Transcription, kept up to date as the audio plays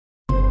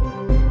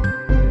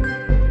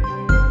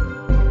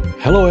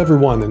Hello,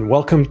 everyone, and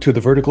welcome to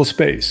The Vertical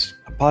Space,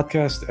 a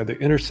podcast at the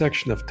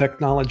intersection of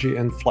technology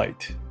and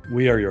flight.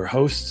 We are your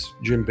hosts,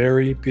 Jim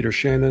Barry, Peter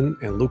Shannon,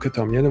 and Luka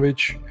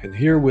Tomjanovic, and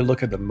here we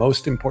look at the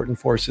most important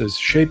forces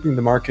shaping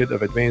the market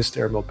of advanced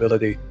air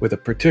mobility with a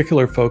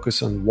particular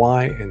focus on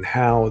why and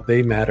how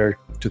they matter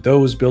to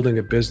those building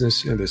a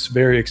business in this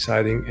very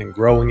exciting and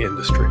growing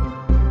industry.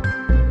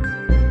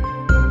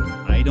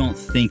 I don't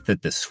think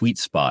that the sweet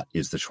spot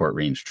is the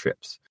short-range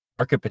trips.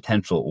 Market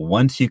potential,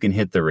 once you can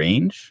hit the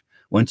range,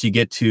 once you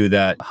get to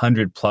that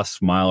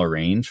 100-plus mile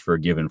range for a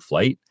given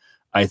flight,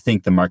 I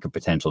think the market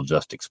potential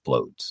just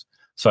explodes.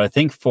 So I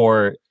think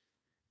for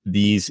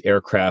these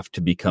aircraft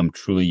to become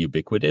truly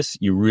ubiquitous,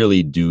 you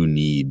really do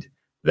need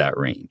that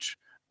range.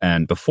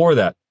 And before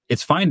that,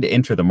 it's fine to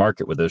enter the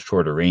market with those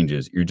shorter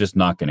ranges. You're just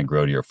not going to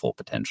grow to your full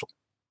potential.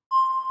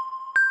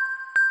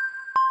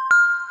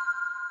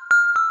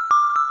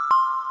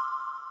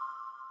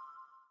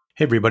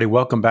 Hey, everybody.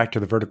 Welcome back to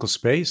The Vertical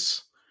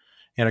Space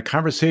and a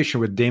conversation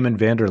with Damon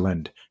Vander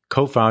Lind,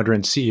 co-founder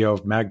and CEO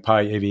of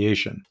Magpie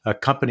Aviation, a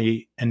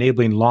company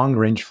enabling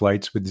long-range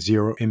flights with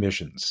zero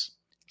emissions.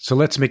 So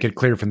let's make it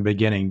clear from the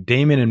beginning.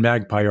 Damon and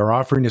Magpie are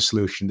offering a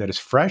solution that is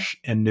fresh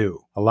and new.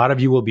 A lot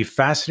of you will be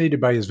fascinated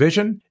by his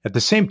vision, at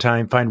the same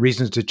time find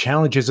reasons to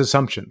challenge his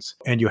assumptions,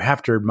 and you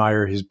have to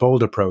admire his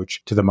bold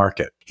approach to the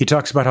market. He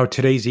talks about how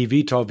today's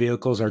eVTOL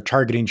vehicles are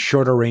targeting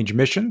shorter range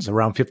missions,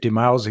 around 50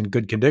 miles in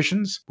good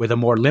conditions, with a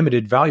more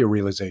limited value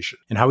realization,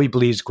 and how he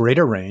believes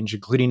greater range,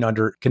 including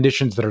under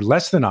conditions that are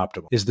less than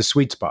optimal, is the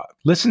sweet spot.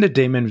 Listen to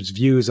Damon's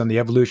views on the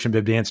evolution of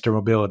advanced air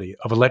mobility,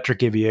 of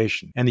electric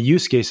aviation, and the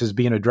use cases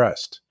being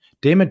addressed.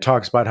 Damon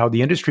talks about how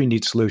the industry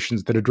needs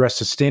solutions that address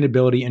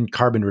sustainability and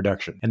carbon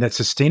reduction, and that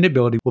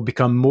sustainability will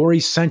become more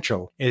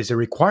essential as a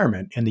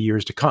requirement in the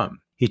years to come.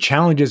 He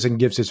challenges and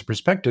gives his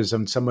perspectives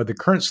on some of the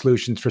current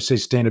solutions for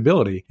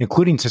sustainability,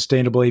 including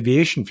sustainable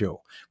aviation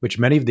fuel, which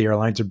many of the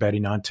airlines are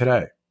betting on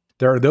today.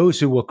 There are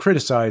those who will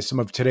criticize some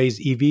of today's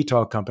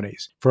eVTOL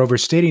companies for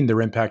overstating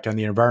their impact on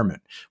the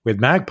environment. With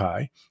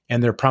Magpie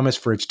and their promise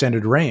for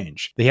extended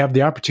range, they have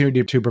the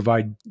opportunity to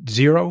provide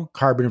zero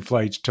carbon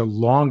flights to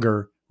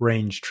longer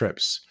range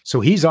trips. So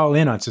he's all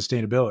in on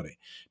sustainability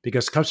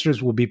because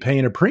customers will be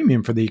paying a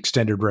premium for the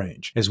extended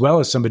range, as well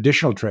as some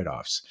additional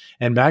trade-offs.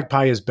 And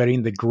Magpie is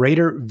betting the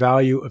greater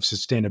value of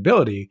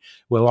sustainability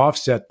will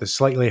offset the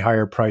slightly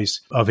higher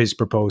price of his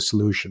proposed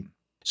solution.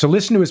 So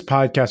listen to his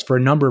podcast for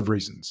a number of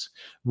reasons.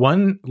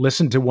 One,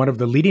 listen to one of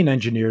the leading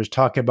engineers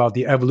talk about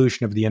the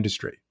evolution of the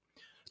industry.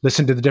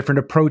 Listen to the different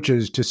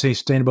approaches to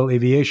sustainable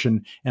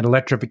aviation and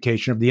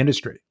electrification of the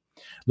industry.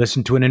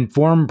 Listen to an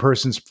informed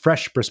person's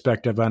fresh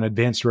perspective on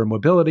advanced air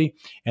mobility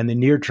and the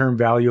near-term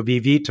value of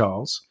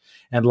eVTOLs.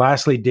 And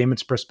lastly,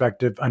 Damon's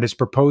perspective on his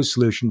proposed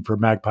solution for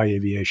Magpie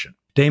Aviation.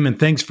 Damon,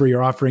 thanks for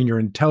your offering your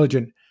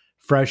intelligent,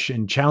 fresh,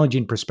 and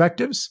challenging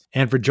perspectives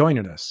and for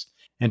joining us.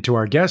 And to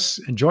our guests,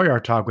 enjoy our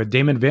talk with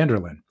Damon Vander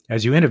Lind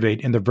as you innovate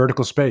in the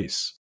vertical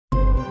space.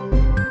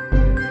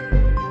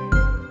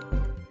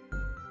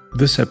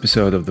 This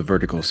episode of the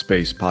Vertical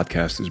Space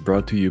podcast is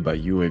brought to you by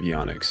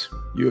UAvionics.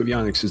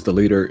 UAvionics is the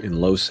leader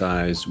in low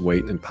size,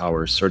 weight, and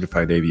power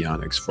certified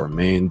avionics for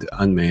manned,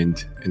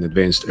 unmanned, and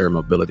advanced air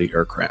mobility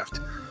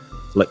aircraft.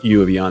 Let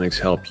UAvionics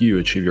help you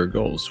achieve your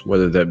goals,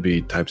 whether that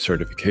be type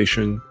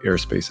certification,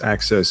 airspace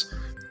access,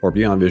 or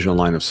beyond visual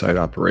line of sight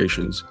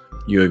operations.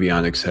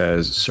 UAvionics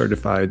has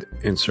certified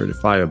and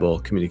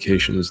certifiable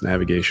communications,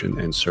 navigation,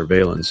 and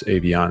surveillance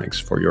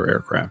avionics for your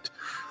aircraft.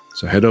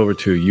 So head over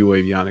to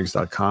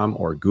uavionics.com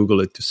or Google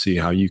it to see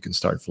how you can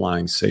start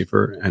flying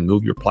safer and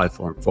move your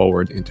platform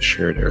forward into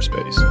shared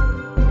airspace.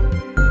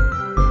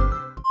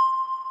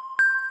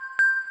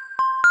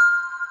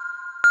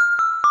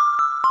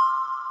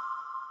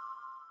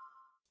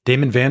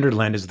 Damon Vander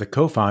Lind is the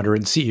co-founder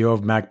and CEO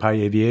of Magpie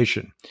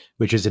Aviation,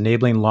 which is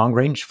enabling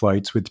long-range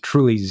flights with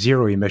truly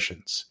zero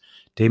emissions.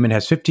 Damon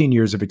has 15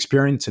 years of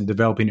experience in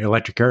developing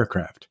electric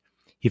aircraft.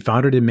 He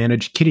founded and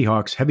managed Kitty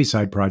Hawk's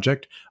Heaviside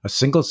project, a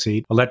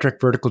single-seat electric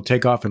vertical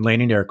takeoff and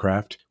landing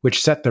aircraft, which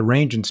set the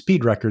range and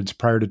speed records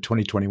prior to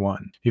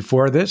 2021.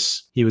 Before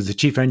this, he was the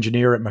chief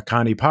engineer at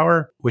Makani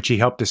Power, which he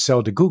helped to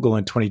sell to Google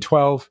in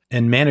 2012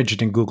 and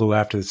managed in Google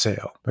after the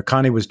sale.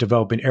 Makani was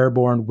developing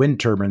airborne wind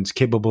turbines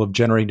capable of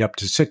generating up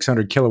to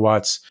 600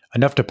 kilowatts,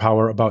 enough to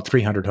power about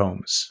 300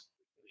 homes.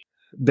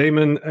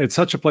 Damon, it's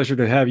such a pleasure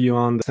to have you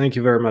on. Thank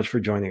you very much for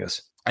joining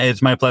us.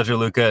 It's my pleasure,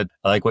 Luka.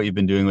 I like what you've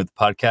been doing with the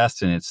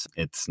podcast, and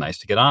it's nice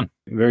to get on.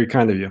 Very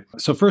kind of you.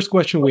 So first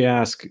question we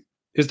ask,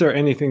 is there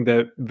anything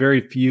that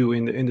very few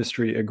in the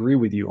industry agree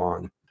with you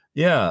on?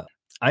 Yeah,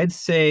 I'd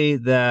say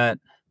that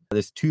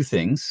there's two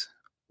things.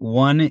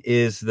 One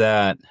is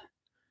that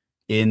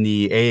in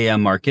the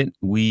AAM market,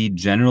 we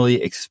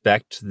generally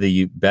expect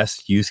the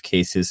best use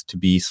cases to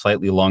be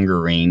slightly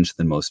longer range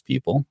than most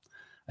people.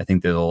 I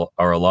think there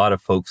are a lot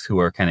of folks who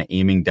are kind of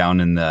aiming down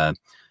in the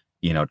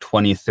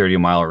 20, 30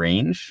 mile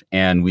range.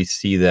 And we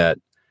see that,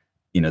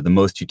 the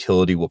most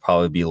utility will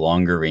probably be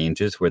longer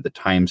ranges where the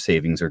time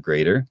savings are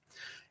greater.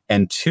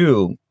 And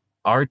two,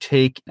 our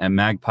take at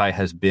Magpie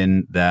has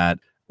been that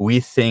we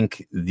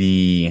think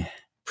the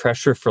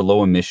pressure for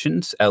low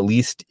emissions, at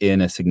least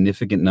in a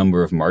significant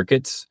number of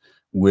markets,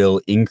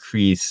 will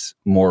increase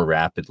more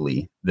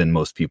rapidly than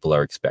most people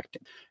are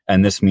expecting.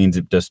 And this means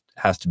it just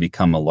has to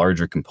become a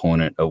larger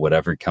component of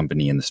whatever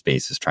company in the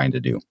space is trying to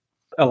do.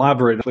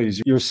 Elaborate,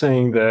 please. You're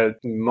saying that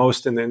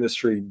most in the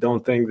industry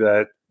don't think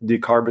that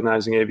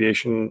decarbonizing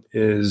aviation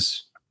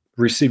is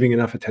receiving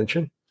enough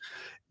attention?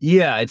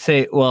 Yeah, I'd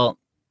say, well,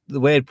 the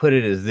way I'd put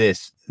it is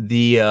this.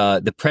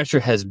 The pressure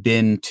has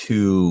been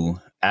to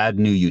add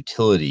new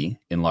utility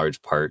in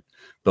large part,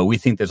 but we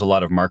think there's a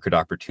lot of market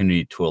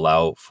opportunity to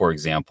allow, for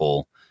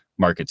example,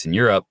 markets in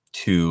Europe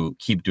to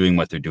keep doing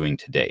what they're doing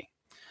today.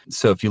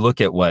 So if you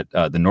look at what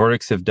the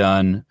Nordics have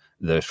done,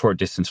 the short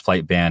distance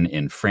flight ban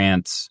in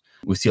France,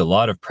 we see a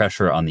lot of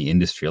pressure on the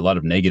industry, a lot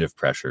of negative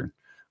pressure,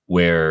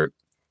 where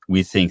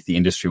we think the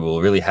industry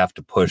will really have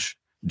to push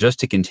just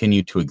to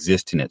continue to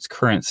exist in its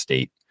current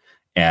state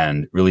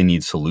and really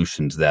need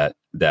solutions that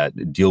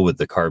deal with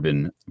the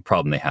carbon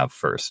problem they have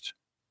first.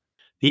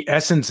 The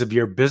essence of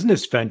your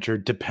business venture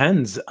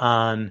depends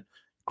on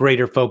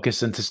greater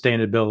focus and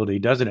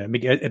sustainability, doesn't it? I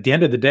mean, at the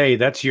end of the day,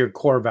 that's your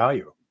core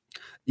value.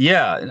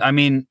 Yeah, I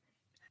mean,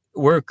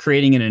 we're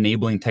creating an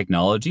enabling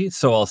technology,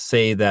 so I'll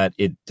say that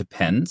it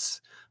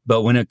depends.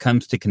 But when it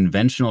comes to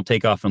conventional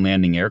takeoff and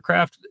landing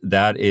aircraft,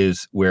 that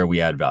is where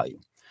we add value,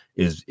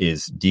 is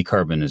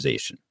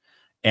decarbonization.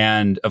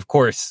 And of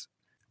course,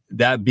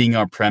 that being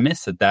our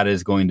premise, that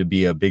is going to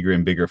be a bigger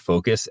and bigger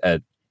focus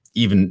at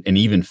an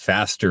even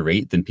faster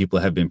rate than people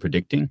have been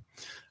predicting,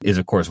 is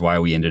of course why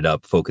we ended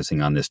up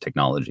focusing on this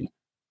technology.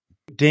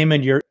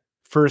 Damon, your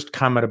first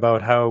comment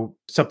about how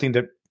something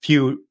that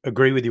few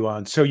agree with you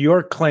on. So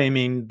you're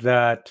claiming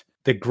that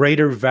the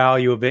greater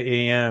value of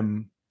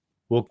AM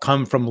will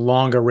come from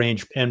longer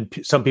range, and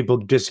some people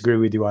disagree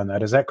with you on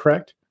that. Is that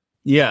correct?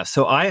 Yeah.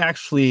 So I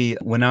actually,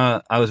 when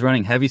I was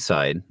running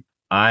Heaviside,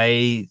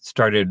 I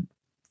started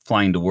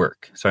flying to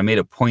work. So I made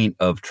a point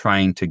of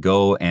trying to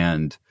go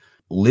and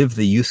live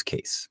the use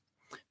case,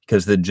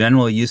 because the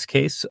general use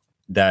case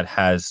that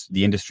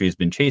the industry has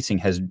been chasing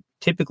has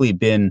typically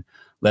been,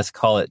 let's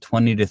call it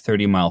 20 to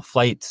 30 mile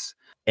flights.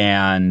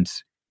 And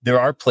there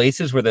are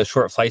places where the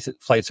short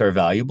flights are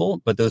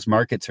valuable, but those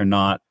markets are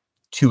not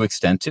too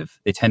extensive.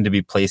 They tend to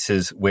be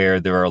places where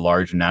there are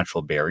large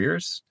natural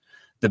barriers.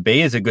 The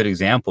Bay is a good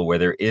example where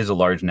there is a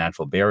large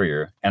natural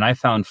barrier. And I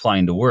found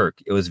flying to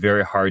work, it was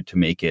very hard to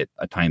make it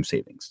a time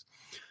savings.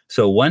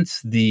 So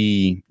once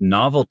the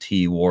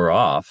novelty wore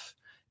off,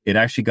 it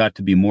actually got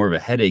to be more of a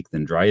headache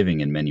than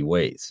driving in many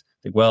ways.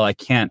 Like, well, I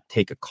can't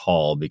take a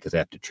call because I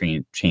have to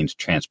change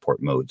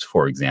transport modes,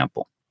 for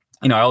example.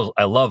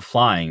 I love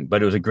flying,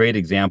 but it was a great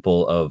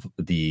example of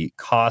the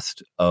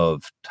cost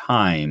of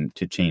time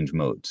to change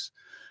modes.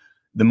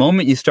 The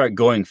moment you start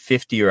going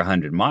 50 or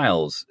 100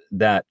 miles,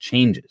 that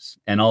changes.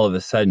 And all of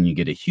a sudden, you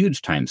get a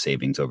huge time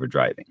savings over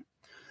driving.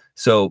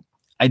 So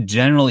I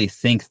generally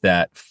think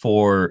that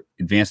for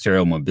advanced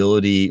aerial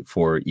mobility,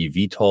 for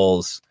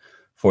eVTOLs,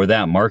 for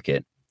that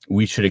market,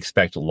 we should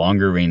expect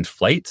longer range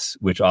flights,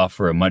 which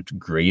offer a much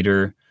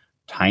greater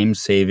time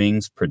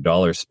savings per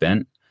dollar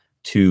spent,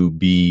 to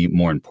be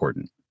more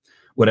important.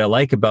 What I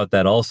like about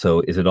that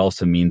also is it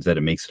also means that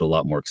it makes it a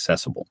lot more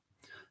accessible.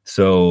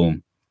 So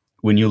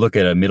when you look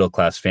at a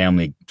middle-class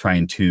family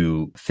trying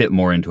to fit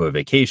more into a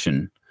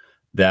vacation,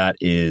 that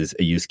is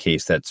a use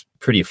case that's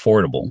pretty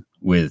affordable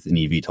with an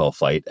eVTOL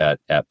flight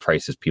at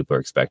prices people are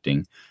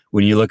expecting.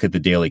 When you look at the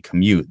daily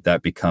commute,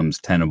 that becomes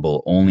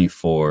tenable only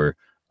for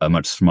a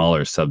much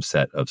smaller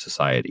subset of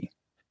society.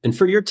 And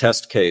for your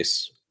test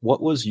case,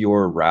 what was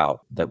your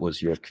route that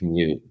was your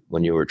commute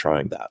when you were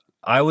trying that?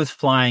 I was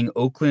flying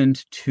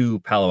Oakland to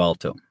Palo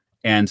Alto.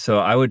 And so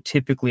I would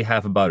typically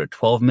have about a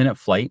 12-minute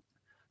flight.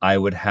 I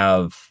would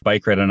have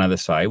bike ride on either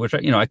side, which,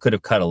 I could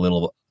have cut a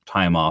little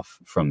time off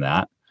from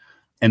that.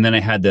 And then I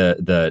had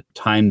the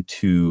time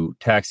to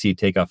taxi,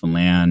 take off and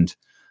land,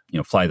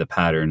 fly the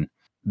pattern.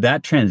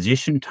 That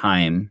transition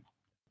time,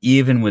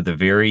 even with a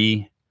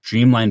very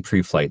streamlined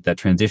pre-flight, that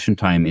transition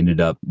time ended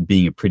up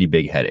being a pretty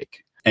big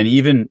headache. And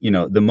even,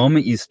 the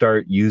moment you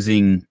start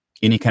using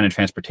any kind of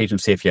transportation,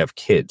 say if you have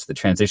kids, the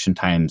transition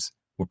times,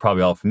 we're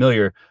probably all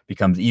familiar,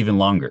 becomes even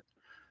longer.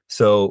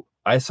 So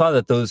I saw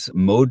that those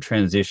mode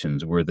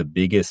transitions were the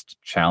biggest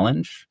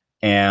challenge.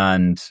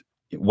 And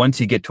once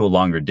you get to a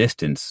longer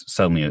distance,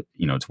 suddenly,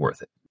 it's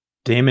worth it.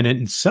 Damon,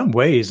 in some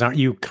ways, aren't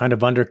you kind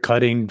of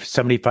undercutting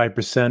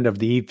 75% of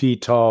the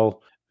eVTOL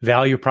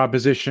value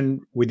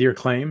proposition with your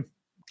claim?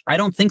 I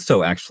don't think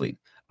so, actually.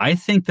 I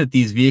think that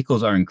these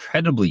vehicles are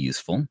incredibly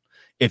useful.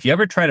 If you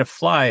ever try to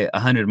fly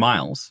 100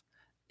 miles,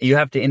 you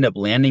have to end up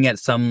landing at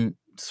some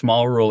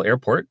small rural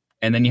airport,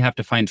 and then you have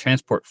to find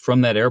transport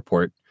from that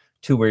airport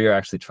to where you're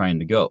actually trying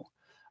to go.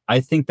 I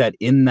think that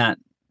in that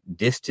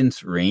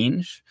distance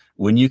range,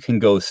 when you can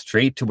go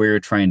straight to where you're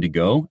trying to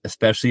go,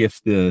 especially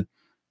if the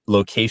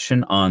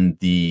location on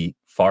the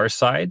far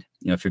side,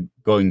 if you're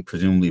going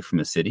presumably from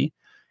a city,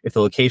 if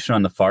the location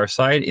on the far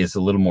side is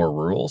a little more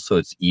rural, so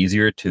it's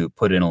easier to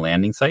put in a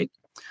landing site,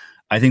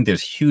 I think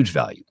there's huge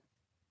value.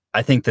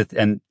 I think that,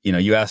 and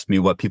you asked me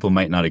what people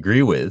might not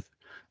agree with.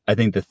 I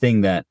think the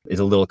thing that is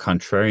a little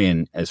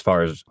contrarian as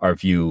far as our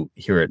view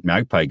here at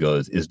Magpie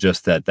goes is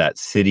just that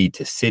city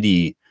to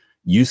city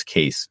use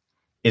case.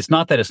 It's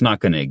not that it's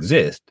not going to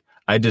exist.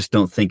 I just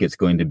don't think it's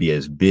going to be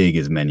as big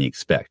as many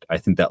expect. I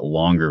think that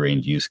longer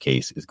range use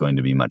case is going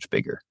to be much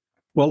bigger.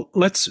 Well,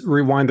 let's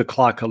rewind the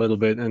clock a little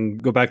bit and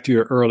go back to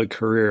your early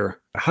career.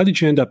 How did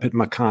you end up at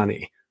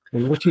Makani?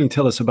 And what can you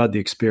tell us about the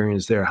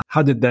experience there?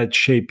 How did that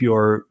shape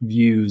your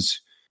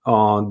views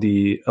on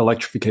the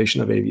electrification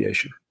of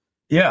aviation?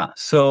 Yeah.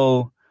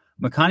 So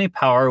Makani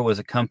Power was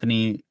a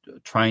company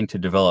trying to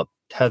develop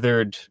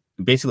tethered,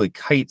 basically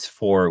kites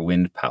for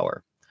wind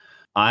power.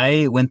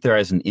 I went there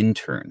as an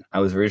intern.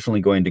 I was originally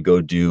going to go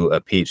do a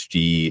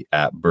PhD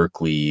at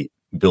Berkeley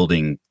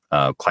building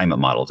climate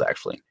models,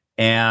 actually.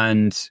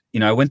 And,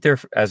 I went there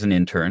as an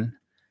intern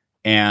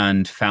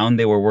and found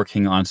they were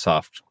working on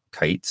soft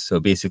kites.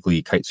 So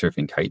basically kite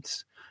surfing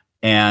kites.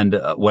 And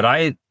what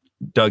I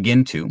dug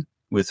into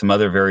with some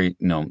other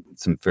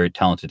some very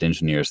talented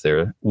engineers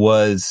there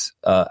was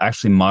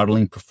actually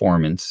modeling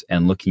performance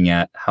and looking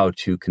at how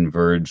to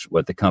converge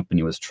what the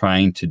company was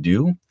trying to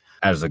do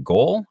as a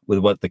goal with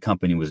what the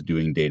company was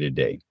doing day to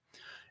day.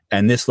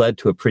 And this led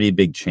to a pretty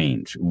big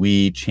change.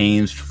 We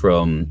changed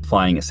from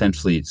flying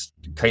essentially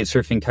kite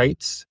surfing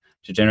kites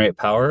to generate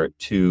power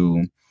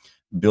to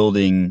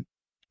building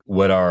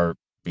what are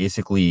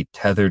basically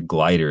tethered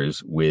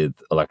gliders with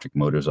electric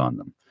motors on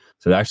them.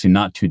 So they're actually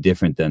not too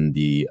different than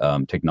the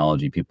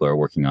technology people are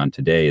working on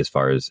today as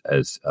far as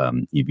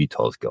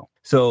eVTOLs go.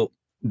 So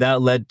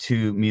that led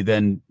to me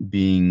then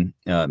being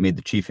made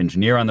the chief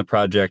engineer on the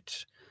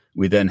project.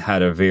 We then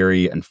had a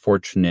very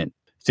unfortunate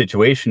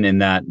situation in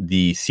that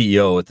the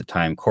CEO at the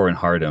time, Corin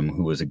Hardam,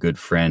 who was a good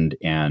friend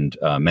and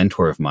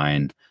mentor of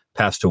mine,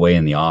 passed away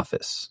in the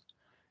office.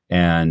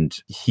 And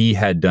he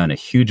had done a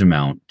huge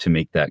amount to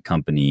make that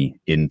company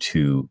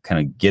into kind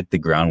of get the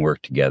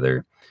groundwork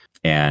together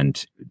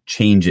and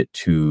change it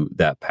to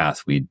that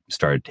path we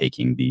started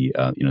taking, the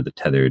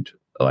tethered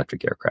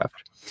electric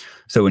aircraft.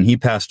 So when he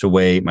passed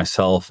away,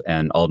 myself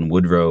and Alden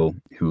Woodrow,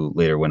 who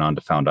later went on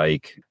to found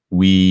Ike,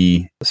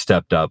 we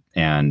stepped up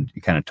and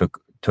kind of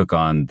took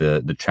on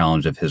the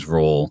challenge of his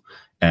role.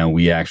 And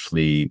we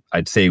actually,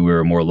 I'd say we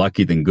were more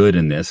lucky than good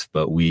in this,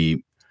 but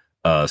we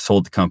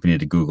sold the company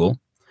to Google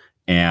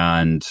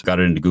and got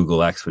it into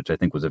Google X, which I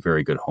think was a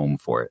very good home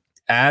for it.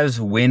 As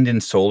wind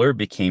and solar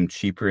became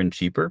cheaper and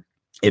cheaper,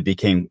 it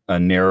became a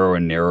narrower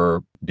and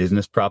narrower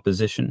business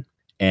proposition.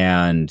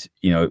 And,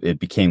 it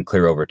became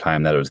clear over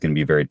time that it was going to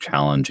be very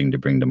challenging to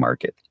bring to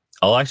market.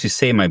 I'll actually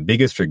say my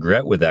biggest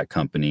regret with that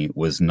company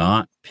was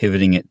not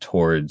pivoting it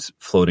towards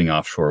floating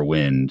offshore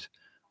wind,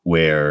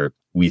 where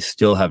we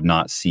still have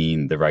not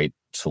seen the right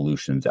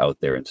solutions out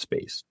there in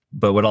space.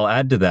 But what I'll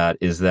add to that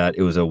is that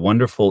it was a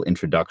wonderful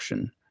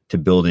introduction to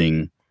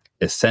building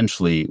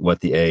essentially what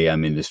the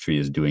AAM industry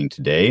is doing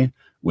today,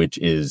 which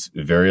is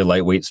very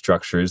lightweight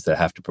structures that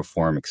have to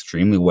perform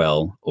extremely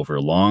well over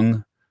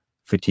long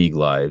fatigue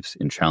lives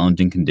in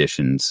challenging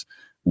conditions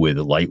with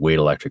lightweight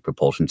electric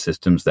propulsion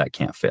systems that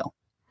can't fail.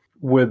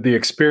 With the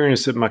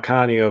experience at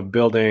Makani of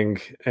building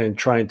and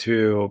trying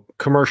to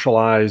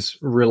commercialize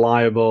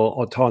reliable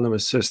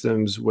autonomous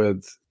systems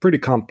with pretty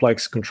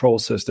complex control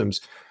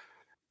systems,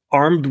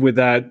 armed with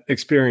that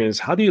experience,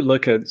 how do you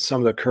look at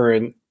some of the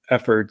current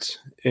efforts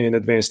in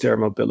advanced air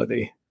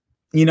mobility?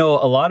 A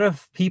lot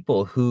of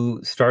people who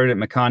started at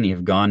Makani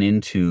have gone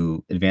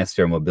into advanced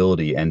air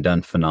mobility and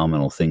done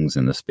phenomenal things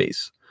in the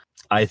space.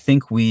 I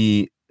think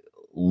we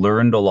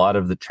learned a lot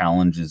of the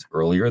challenges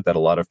earlier that a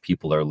lot of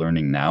people are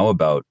learning now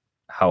about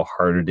how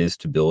hard it is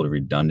to build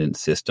redundant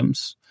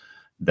systems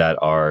that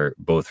are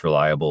both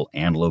reliable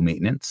and low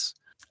maintenance.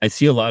 I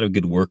see a lot of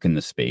good work in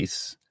the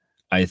space.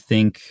 I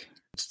think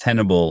it's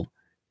tenable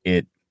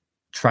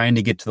trying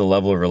to get to the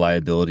level of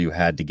reliability you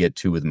had to get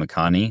to with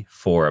Makani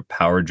for a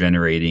power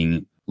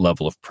generating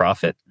level of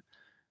profit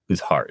is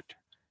hard.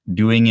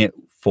 Doing it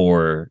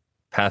for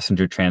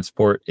passenger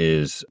transport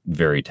is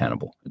very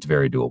tenable. It's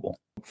very doable.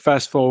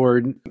 Fast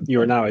forward,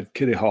 you're now at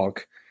Kitty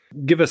Hawk.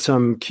 Give us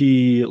some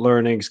key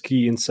learnings,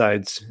 key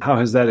insights. How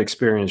has that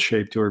experience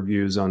shaped your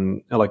views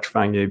on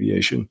electrifying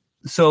aviation?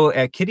 So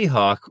at Kitty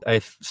Hawk, I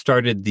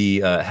started the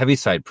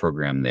Heaviside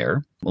program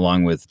there,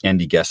 along with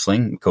Andy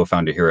Gessling,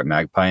 co-founder here at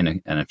Magpie,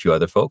 and a few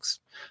other folks.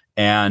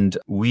 And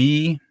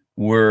we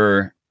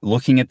were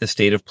looking at the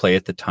state of play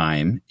at the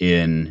time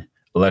in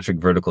electric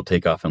vertical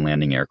takeoff and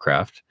landing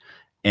aircraft.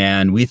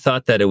 And we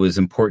thought that it was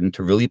important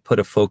to really put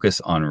a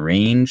focus on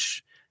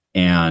range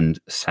and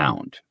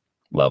sound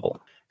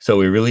level. So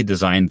we really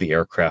designed the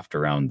aircraft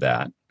around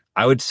that.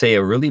 I would say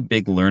a really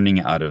big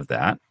learning out of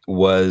that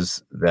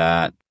was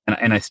that,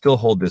 and I still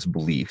hold this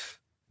belief,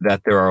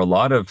 that there are a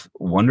lot of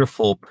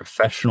wonderful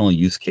professional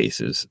use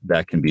cases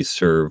that can be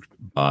served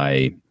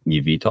by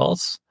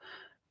eVTOLs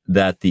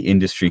that the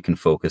industry can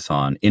focus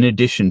on in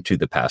addition to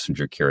the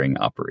passenger carrying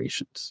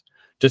operations.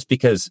 Just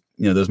because,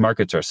 those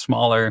markets are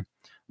smaller,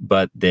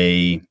 but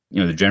they're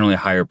generally a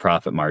higher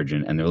profit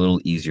margin and they're a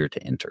little easier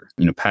to enter.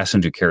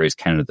 Passenger carry is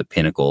kind of the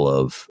pinnacle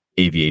of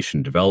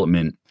aviation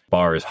development.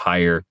 Bar is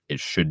higher. It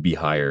should be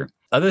higher.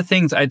 Other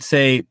things, I'd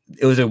say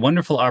it was a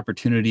wonderful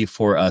opportunity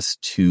for us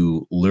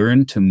to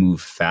learn to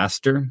move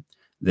faster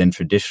than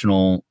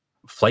traditional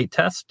flight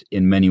test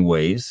in many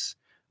ways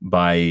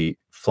by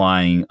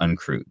flying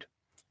uncrewed.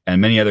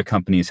 And many other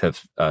companies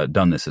have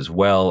done this as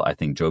well. I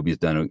think Joby's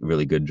done a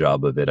really good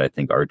job of it. I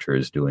think Archer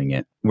is doing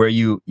it, where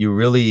you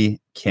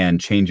really can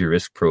change your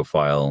risk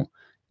profile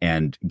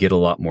and get a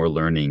lot more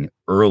learning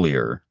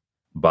earlier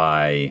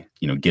by,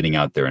 getting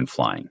out there and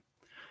flying.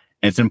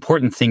 And it's an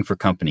important thing for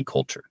company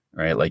culture,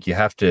 right? Like you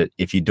have to,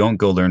 if you don't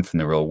go learn from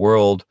the real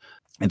world,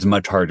 it's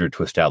much harder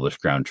to establish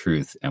ground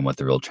truth and what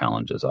the real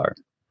challenges are.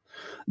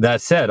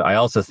 That said, I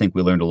also think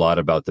we learned a lot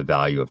about the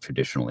value of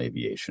traditional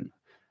aviation.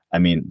 I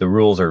mean, the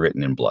rules are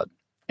written in blood,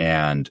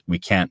 and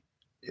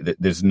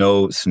there's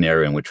no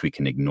scenario in which we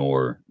can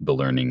ignore the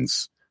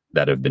learnings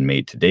that have been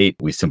made to date.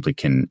 We simply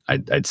can,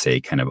 I'd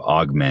say, kind of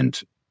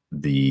augment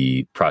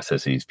the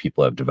processes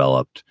people have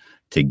developed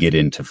to get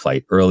into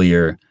flight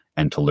earlier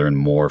and to learn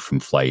more from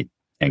flight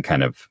and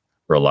kind of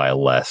rely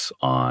less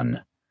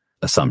on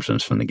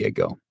assumptions from the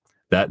get-go.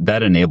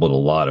 That enabled a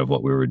lot of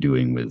what we were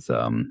doing with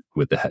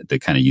the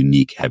kind of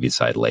unique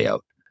heaviside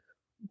layout.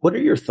 What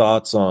are your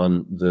thoughts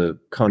on the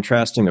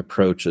contrasting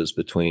approaches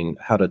between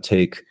how to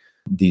take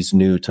these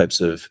new types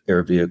of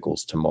air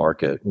vehicles to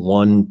market?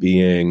 One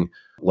being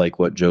like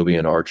what Joby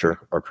and Archer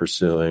are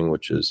pursuing,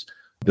 which is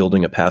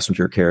building a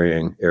passenger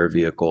carrying air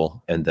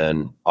vehicle and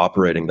then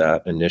operating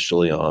that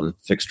initially on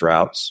fixed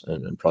routes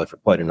and probably for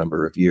quite a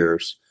number of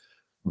years,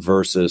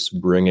 versus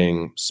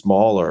bringing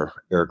smaller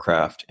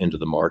aircraft into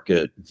the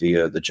market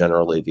via the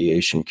general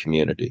aviation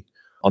community.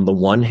 On the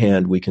one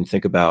hand, we can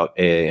think about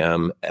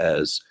AAM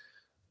as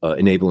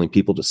enabling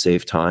people to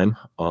save time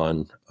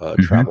on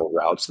travel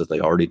routes that they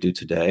already do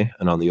today.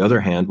 And on the other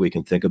hand, we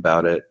can think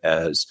about it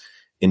as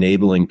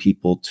enabling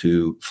people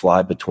to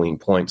fly between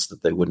points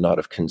that they would not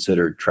have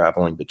considered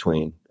traveling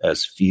between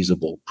as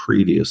feasible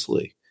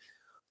previously.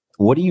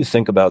 What do you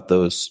think about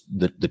those,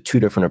 the two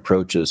different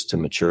approaches to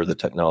mature the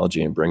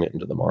technology and bring it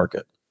into the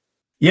market?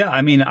 Yeah,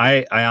 I mean,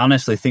 I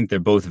honestly think they're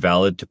both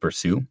valid to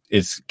pursue.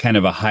 It's kind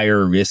of a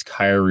higher risk,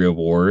 higher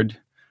reward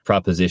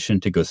proposition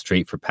to go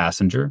straight for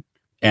passenger.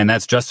 And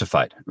that's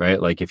justified,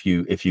 right? Like if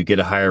you get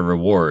a higher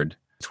reward,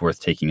 it's worth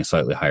taking a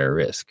slightly higher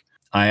risk.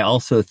 I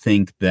also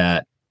think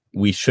that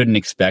we shouldn't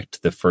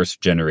expect the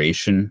first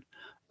generation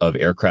of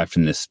aircraft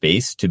in this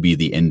space to be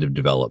the end of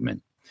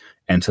development.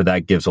 And so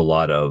that gives a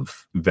lot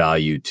of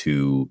value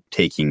to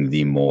taking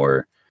the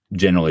more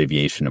general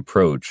aviation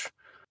approach,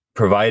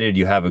 provided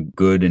you have a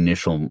good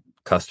initial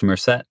customer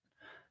set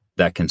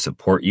that can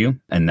support you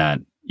and that,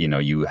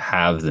 you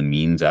have the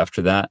means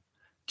after that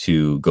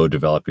to go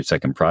develop your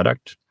second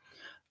product.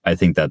 I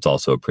think that's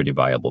also a pretty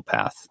viable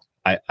path.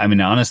 I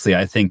mean, honestly,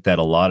 I think that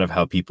a lot of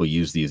how people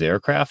use these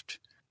aircraft,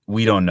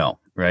 we don't know,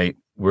 right?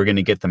 We're going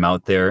to get them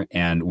out there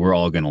and we're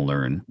all going to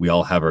learn. We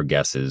all have our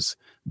guesses,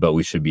 but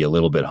we should be a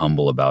little bit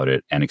humble about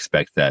it and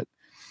expect that,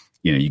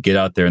 you get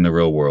out there in the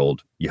real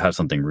world, you have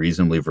something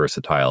reasonably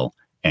versatile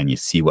and you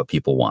see what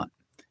people want.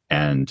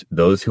 And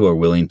those who are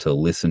willing to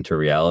listen to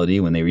reality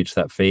when they reach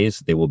that phase,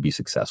 they will be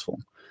successful.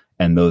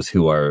 And those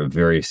who are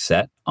very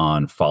set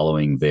on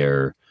following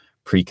their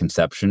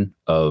preconception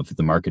of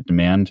the market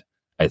demand,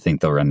 I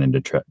think they'll run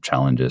into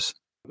challenges.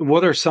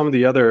 What are some of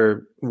the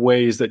other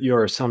ways that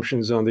your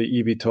assumptions on the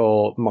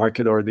eVTOL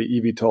market or the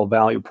eVTOL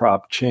value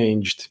prop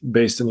changed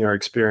based on your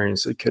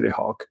experience at Kitty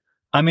Hawk?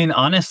 I mean,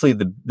 honestly,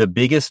 the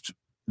biggest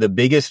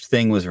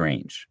thing was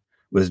range,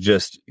 was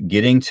just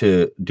getting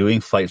to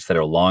doing flights that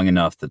are long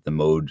enough that the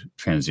mode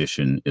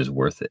transition is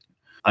worth it.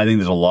 I think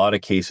there's a lot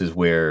of cases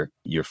where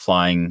you're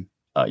flying,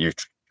 you're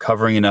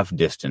covering enough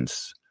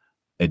distance.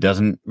 It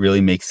doesn't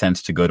really make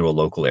sense to go to a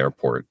local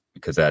airport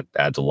because that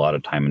adds a lot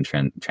of time and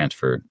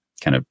transfer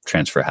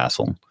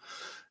hassle.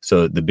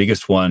 So the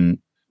biggest one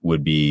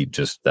would be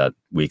just that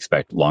we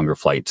expect longer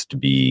flights to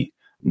be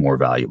more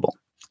valuable.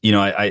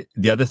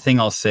 The other thing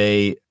I'll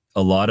say,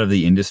 a lot of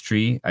the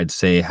industry, I'd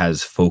say,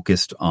 has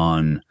focused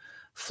on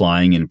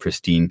flying in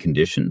pristine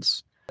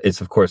conditions. It's,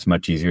 of course,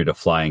 much easier to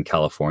fly in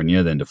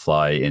California than to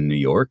fly in New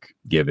York,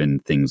 given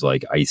things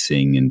like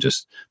icing and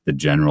just the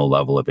general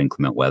level of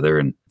inclement weather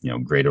and,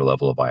 greater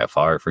level of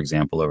IFR, for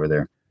example, over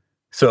there.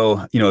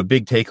 So, a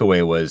big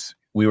takeaway was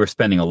we were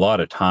spending a lot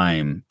of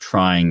time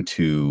trying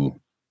to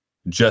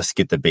just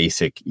get the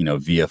basic,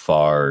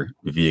 VFR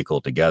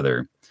vehicle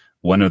together.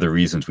 One of the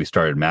reasons we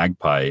started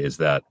Magpie is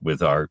that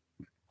with our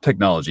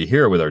technology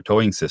here, with our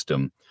towing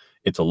system,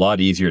 it's a lot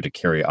easier to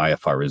carry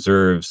IFR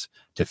reserves,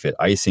 to fit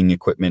icing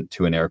equipment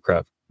to an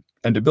aircraft,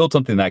 and to build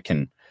something that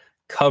can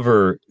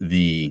cover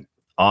the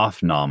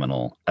off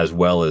nominal as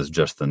well as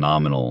just the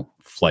nominal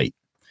flight.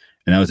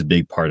 And that was a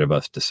big part of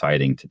us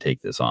deciding to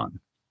take this on.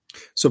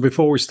 So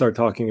before we start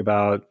talking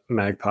about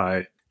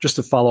Magpie, just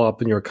to follow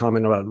up on your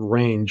comment about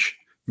range,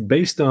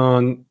 based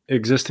on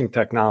existing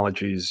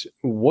technologies,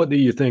 what do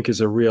you think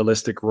is a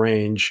realistic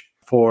range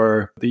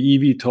for the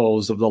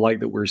eVTOLs of the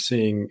like that we're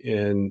seeing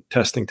in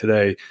testing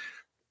today,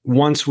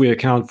 once we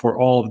account for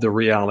all of the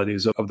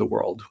realities of the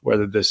world,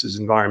 whether this is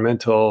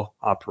environmental,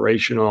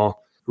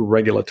 operational,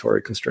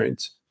 regulatory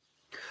constraints?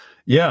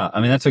 Yeah,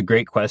 I mean, that's a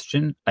great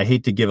question. I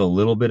hate to give a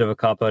little bit of a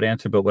cop-out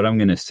answer, but what I'm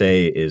going to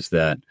say is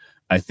that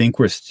I think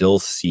we're still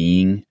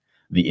seeing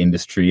the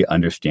industry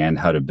understand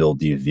how to build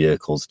these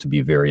vehicles to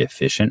be very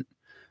efficient.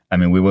 I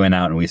mean, we went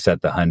out and we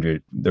set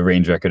the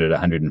range record at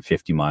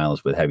 150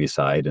 miles with heavy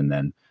side. And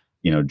then,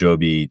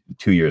 Joby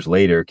 2 years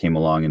later came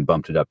along and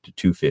bumped it up to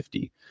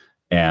 250.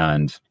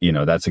 And,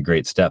 that's a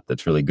great step.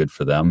 That's really good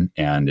for them.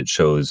 And it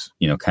shows,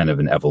 kind of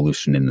an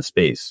evolution in the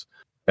space.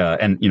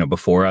 And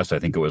before us, I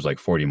think it was like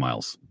 40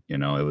 miles. It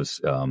was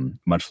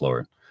much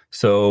lower.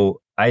 So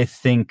I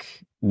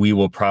think we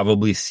will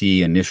probably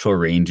see initial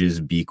ranges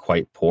be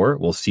quite poor.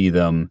 We'll see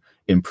them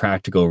in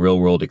practical real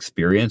world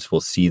experience. We'll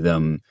see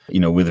them,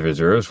 with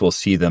reserves. We'll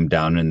see them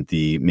down in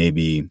the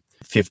maybe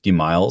 50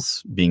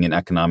 miles being an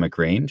economic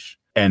range.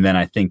 And then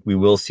I think we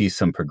will see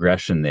some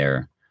progression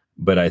there.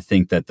 But I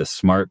think that the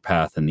smart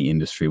path in the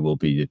industry will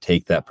be to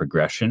take that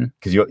progression,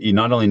 because you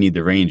not only need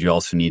the range, you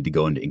also need to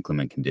go into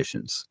inclement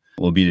conditions.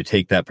 Will be to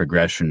take that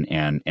progression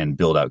and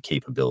build out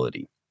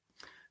capability.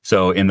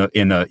 So in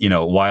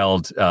the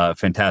wild,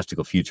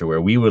 fantastical future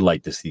where we would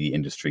like to see the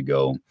industry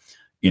go,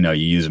 you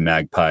use a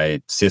Magpie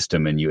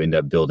system and you end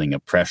up building a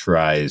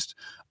pressurized,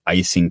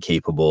 icing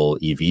capable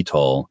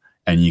eVTOL,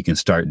 and you can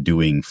start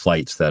doing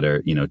flights that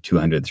are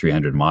 200,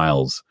 300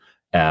 miles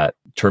at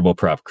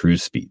turboprop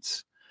cruise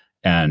speeds.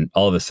 And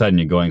all of a sudden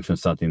you're going from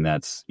something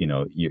that's,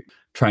 you're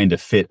trying to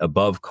fit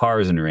above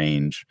cars in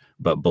range,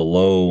 but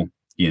below,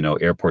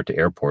 airport to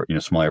airport,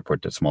 small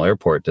airport to small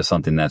airport, to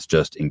something that's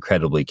just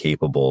incredibly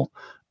capable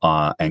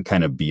and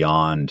kind of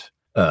beyond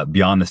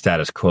the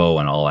status quo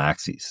on all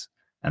axes.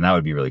 And that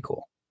would be really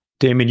cool.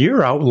 Damon,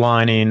 you're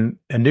outlining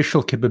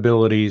initial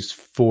capabilities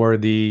for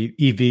the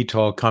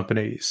eVTOL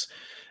companies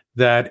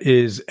that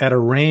is at a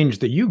range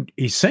that you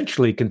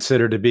essentially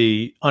consider to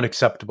be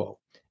unacceptable.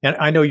 And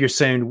I know you're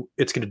saying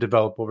it's going to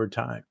develop over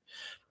time,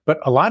 but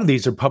a lot of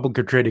these are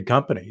publicly traded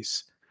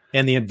companies.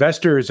 And the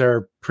investors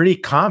are pretty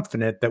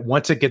confident that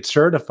once it gets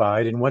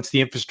certified and once the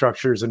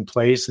infrastructure is in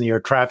place and the air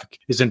traffic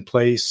is in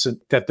place,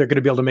 that they're going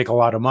to be able to make a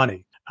lot of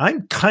money.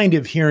 I'm kind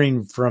of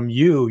hearing from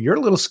you, you're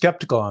a little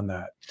skeptical on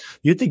that.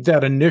 You think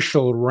that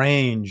initial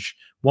range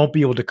won't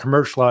be able to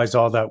commercialize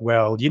all that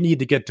well. You need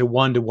to get to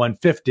 1 to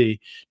 150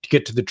 to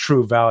get to the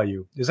true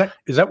value. Is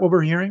that what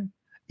we're hearing?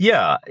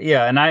 Yeah.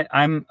 And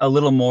I'm a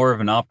little more of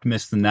an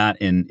optimist than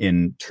that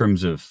in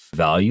terms of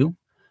value.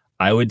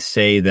 I would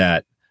say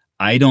that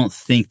I don't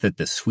think that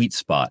the sweet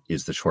spot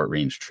is the short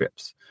range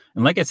trips.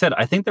 And like I said,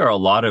 I think there are a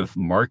lot of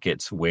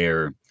markets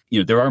where,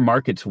 there are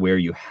markets where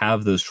you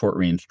have those short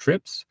range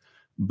trips,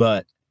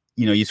 but,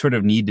 you sort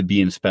of need to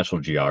be in special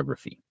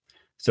geography.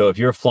 So if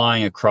you're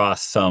flying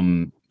across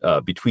some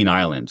between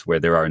islands where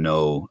there are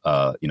no,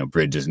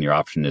 bridges and your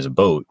option is a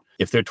boat,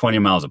 if they're 20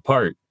 miles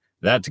apart,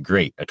 that's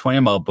great. A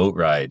 20-mile boat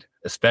ride,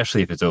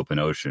 especially if it's open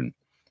ocean,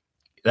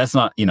 that's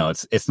not,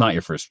 it's not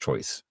your first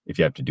choice if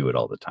you have to do it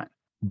all the time.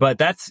 But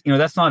that's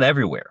not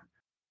everywhere.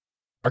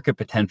 Market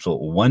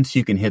potential, once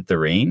you can hit the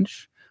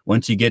range,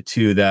 once you get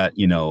to that,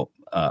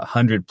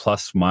 100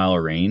 plus mile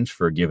range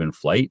for a given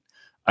flight,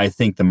 I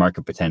think the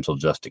market potential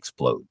just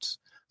explodes.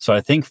 So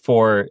I think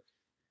for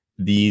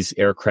these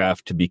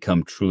aircraft to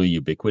become truly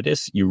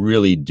ubiquitous, you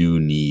really do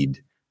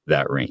need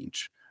that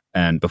range.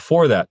 And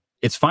before that,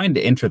 it's fine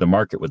to enter the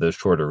market with those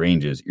shorter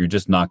ranges. You're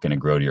just not going to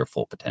grow to your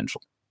full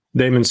potential.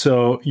 Damon,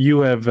 so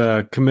you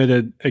have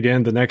committed,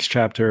 again, the next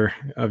chapter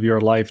of your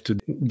life to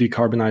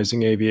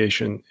decarbonizing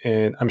aviation.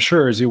 And I'm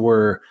sure as you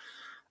were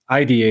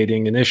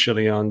ideating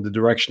initially on the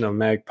direction of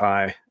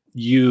Magpie,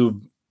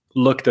 you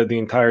looked at the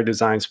entire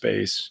design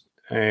space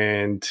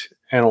and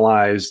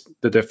analyzed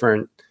the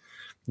different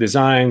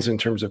designs in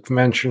terms of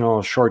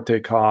conventional, short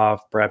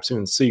takeoff, perhaps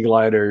even sea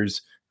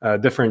gliders,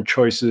 different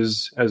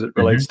choices as it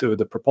relates to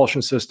the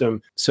propulsion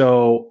system.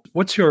 So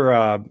what's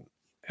your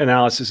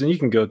analysis? And you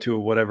can go to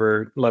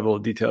whatever level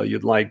of detail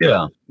you'd like.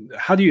 Yeah.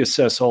 How do you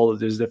assess all of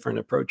these different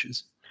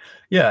approaches?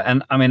 Yeah.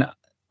 And I mean,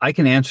 I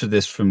can answer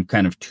this from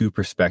kind of two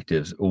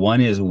perspectives. One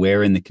is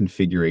where in the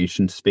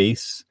configuration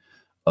space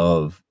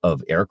of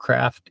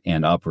aircraft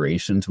and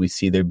operations we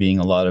see there being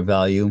a lot of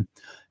value.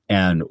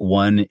 And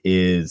one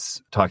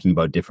is talking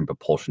about different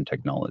propulsion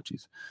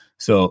technologies.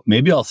 So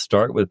maybe I'll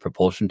start with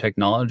propulsion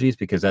technologies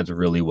because that's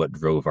really what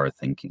drove our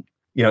thinking.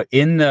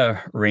 In the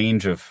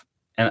range of,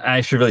 and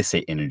I should really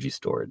say energy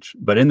storage,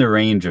 but in the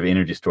range of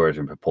energy storage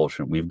and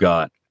propulsion, we've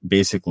got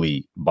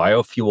basically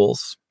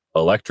biofuels,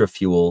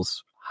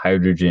 electrofuels,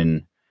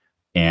 hydrogen,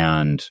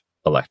 and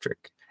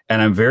electric.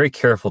 And I'm very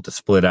careful to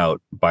split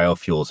out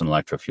biofuels and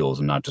electrofuels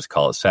and not just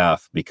call it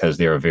SAF because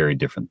they are very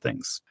different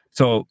things.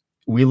 So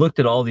we looked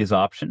at all these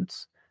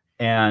options,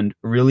 and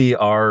really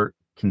our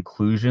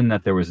conclusion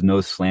that there was no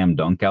slam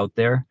dunk out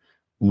there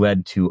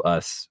led to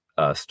us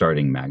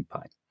starting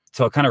Magpie.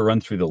 So I'll kind of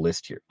run through the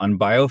list here. On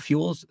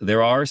biofuels,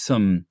 there are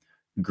some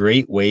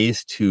great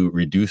ways to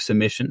reduce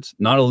emissions,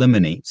 not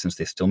eliminate, since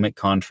they still make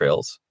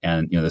contrails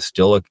and there's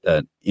still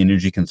a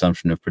energy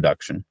consumption of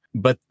production.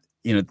 But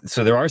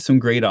so there are some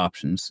great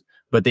options,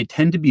 but they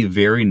tend to be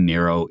very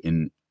narrow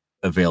in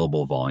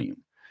available volume.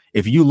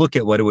 If you look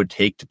at what it would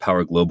take to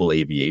power global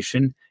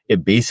aviation,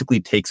 it basically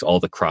takes all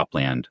the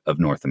cropland of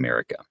North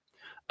America.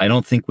 I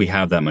don't think we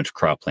have that much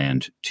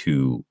cropland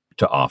to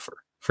offer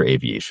for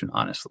aviation,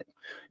 honestly.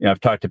 I've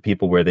talked to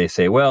people where they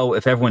say, well,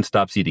 if everyone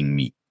stops eating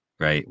meat,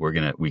 right,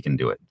 we can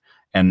do it.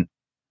 And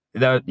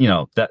that'd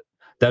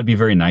be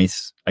very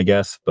nice, I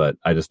guess, but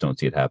I just don't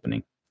see it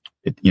happening.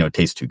 It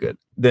tastes too good.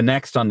 The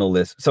next on the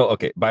list. So,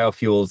 okay,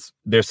 biofuels,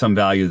 there's some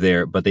value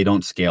there, but they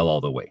don't scale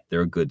all the way.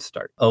 They're a good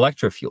start.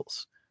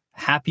 Electrofuels.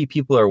 Happy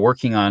people are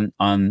working on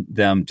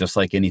them just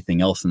like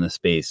anything else in the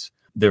space.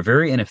 They're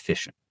very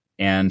inefficient.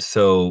 And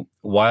so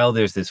while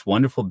there's this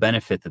wonderful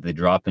benefit that they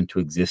drop into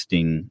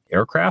existing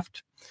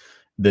aircraft,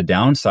 the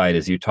downside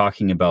is you're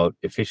talking about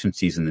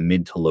efficiencies in the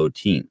mid to low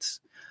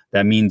teens.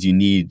 That means you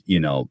need,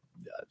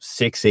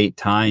 6-8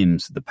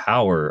 times the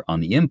power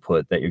on the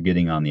input that you're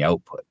getting on the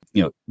output.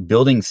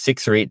 Building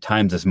 6 or 8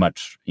 times as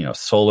much,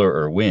 solar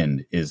or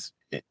wind it's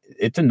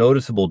a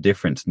noticeable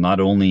difference, not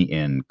only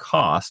in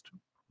cost,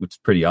 which is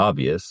pretty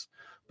obvious,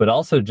 but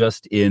also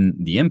just in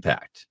the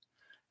impact.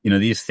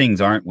 These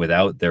things aren't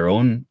without their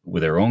own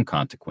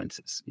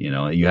consequences.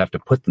 You have to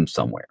put them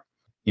somewhere.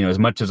 As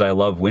much as I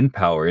love wind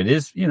power, it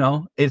is,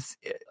 it's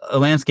a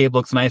landscape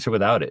looks nicer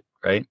without it,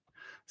 right?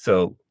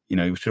 So,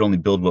 we should only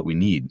build what we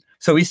need.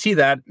 So we see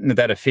that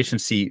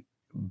efficiency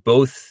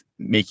both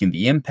making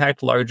the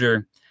impact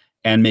larger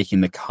and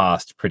making the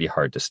cost pretty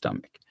hard to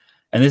stomach.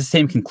 And it's the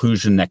same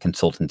conclusion that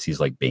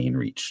consultancies like Bain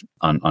reach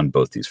on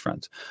both these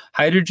fronts.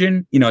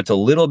 Hydrogen, it's a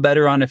little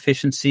better on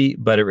efficiency,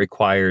 but it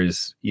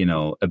requires,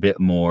 a bit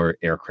more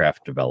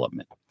aircraft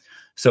development.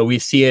 So we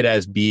see it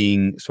as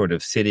being sort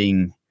of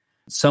sitting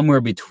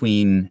somewhere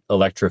between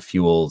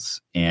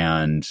electrofuels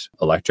and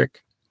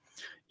electric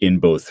in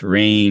both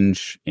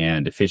range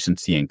and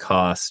efficiency and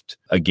cost.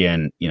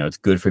 Again, it's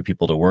good for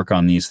people to work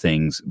on these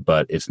things,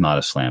 but it's not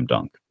a slam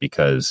dunk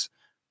because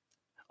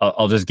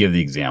I'll just give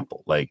the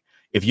example. Like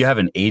if you have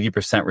an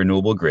 80%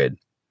 renewable grid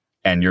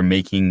and you're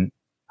making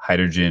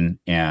hydrogen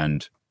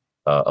and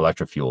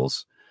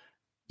electrofuels,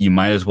 you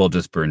might as well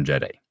just burn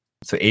Jet A.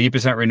 So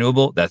 80%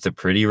 renewable, that's a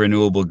pretty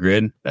renewable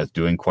grid. That's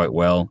doing quite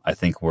well. I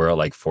think we're at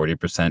like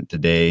 40%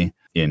 today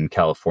in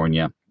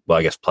California. Well,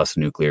 I guess plus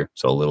nuclear,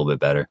 so a little bit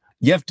better.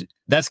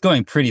 That's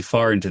going pretty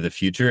far into the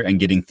future and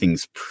getting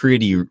things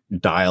pretty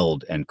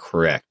dialed and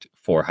correct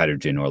for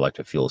hydrogen or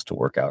electrofuels to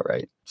work out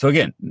right. So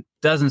again,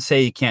 doesn't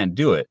say you can't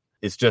do it.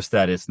 It's just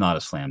that it's not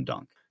a slam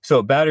dunk.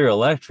 So battery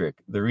electric,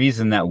 the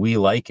reason that we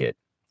like it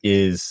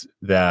is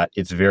that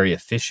it's very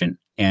efficient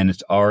and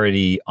it's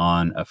already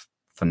on a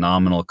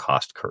phenomenal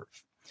cost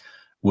curve.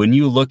 When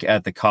you look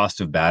at the cost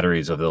of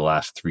batteries over the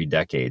last 3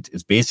 decades,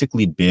 it's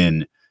basically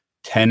been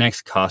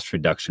 10x cost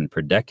reduction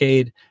per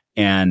decade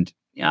and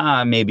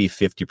maybe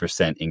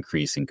 50%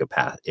 increase in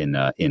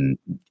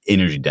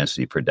energy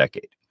density per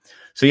decade.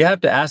 So you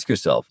have to ask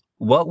yourself,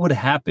 what would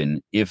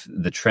happen if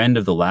the trend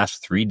of the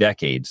last 3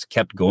 decades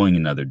kept going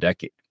another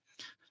decade?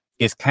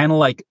 It's kind of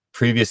like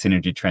previous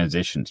energy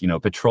transitions.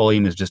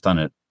 Petroleum is just on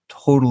a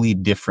totally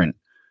different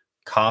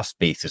cost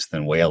basis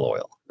than whale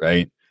oil,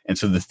 right? And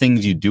so the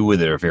things you do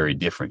with it are very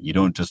different. You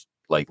don't just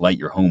like light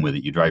your home with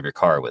it, you drive your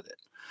car with it.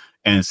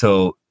 And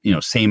so,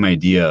 same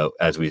idea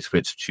as we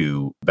switch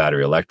to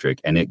battery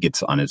electric, and it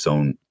gets on its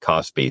own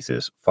cost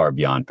basis far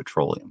beyond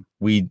petroleum.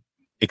 We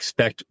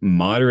expect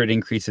moderate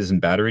increases in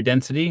battery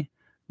density,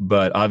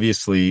 but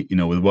obviously,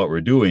 with what we're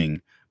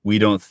doing, we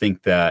don't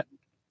think that,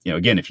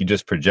 again, if you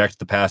just project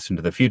the past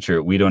into the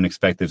future, we don't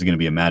expect there's going to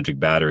be a magic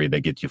battery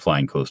that gets you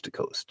flying coast to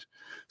coast.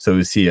 So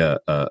we see a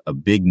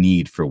big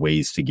need for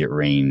ways to get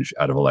range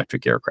out of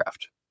electric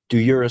aircraft. Do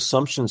your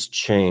assumptions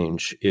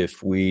change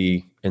if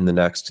we, in the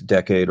next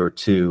decade or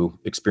two,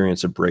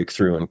 experience a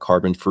breakthrough in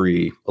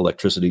carbon-free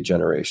electricity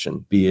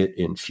generation, be it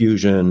in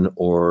fusion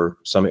or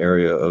some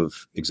area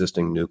of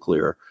existing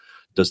nuclear?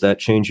 Does that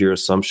change your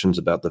assumptions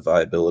about the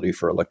viability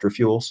for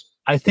electrofuels?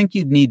 I think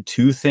you'd need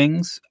 2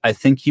 things. I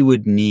think you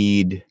would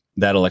need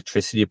that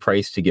electricity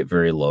price to get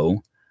very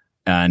low,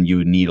 and you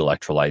would need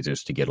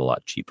electrolyzers to get a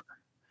lot cheaper.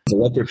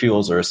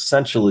 Electrofuels are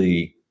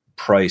essentially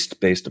priced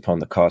based upon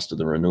the cost of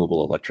the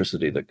renewable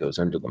electricity that goes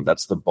into them.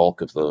 That's the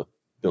bulk of the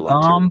bill.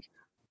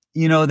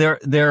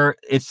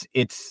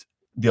 It's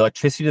the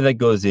electricity that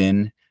goes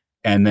in,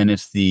 and then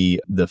it's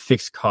the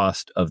fixed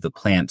cost of the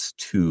plants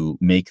to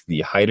make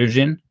the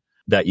hydrogen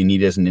that you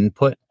need as an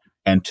input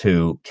and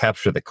to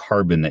capture the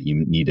carbon that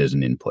you need as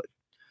an input.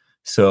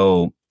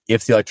 So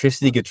if the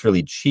electricity gets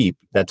really cheap,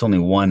 that's only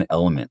one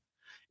element.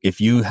 If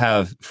you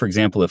have, for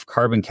example, if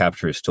carbon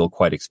capture is still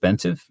quite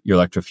expensive, your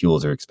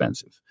electrofuels are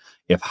expensive.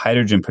 If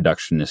hydrogen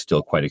production is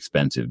still quite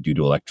expensive due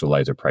to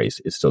electrolyzer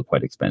price, it's still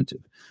quite expensive.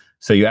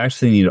 So you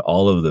actually need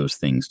all of those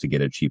things to get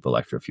a cheap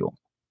electrofuel.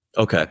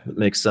 Okay, that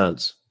makes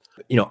sense.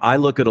 I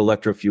look at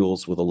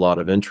electrofuels with a lot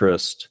of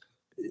interest.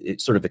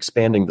 It's sort of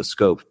expanding the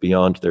scope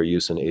beyond their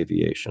use in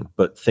aviation,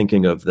 but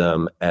thinking of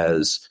them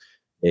as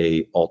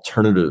a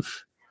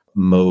alternative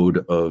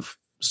mode of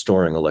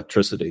storing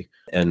electricity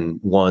and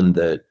one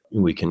that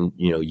we can,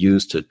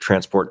 use to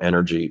transport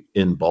energy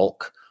in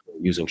bulk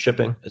using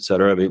shipping, et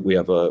cetera. I mean, we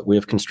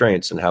have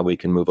constraints in how we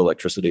can move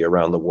electricity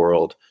around the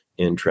world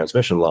in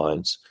transmission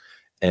lines.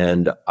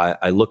 And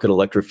I look at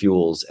electric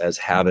fuels as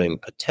having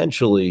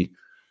potentially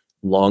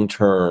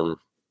long-term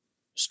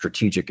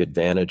strategic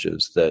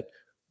advantages that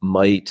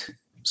might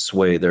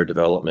sway their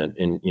development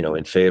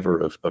in favor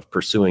of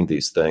pursuing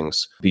these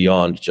things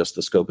beyond just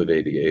the scope of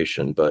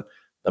aviation. But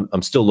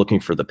I'm still looking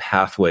for the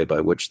pathway by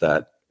which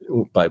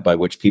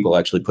people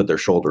actually put their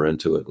shoulder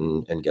into it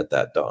and get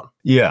that done.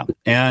 Yeah.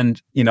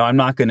 And, I'm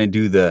not going to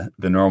do the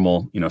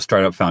normal,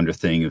 startup founder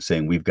thing of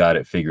saying we've got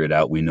it figured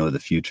out. We know the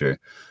future.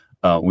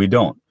 We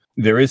don't.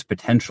 There is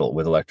potential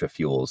with electric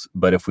fuels.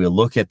 But if we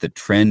look at the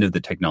trend of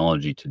the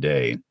technology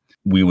today,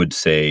 we would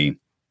say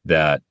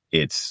that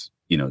it's,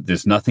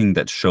 there's nothing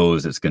that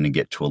shows it's going to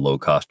get to a low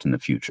cost in the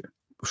future,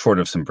 short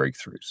of some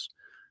breakthroughs.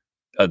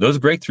 Those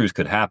breakthroughs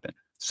could happen.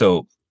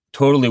 So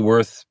totally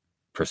worth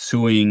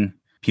pursuing,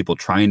 people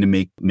trying to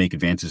make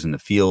advances in the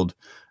field.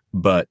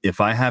 But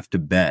if I have to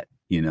bet,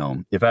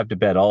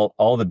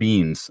 all the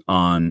beans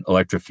on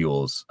electric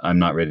fuels, I'm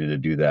not ready to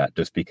do that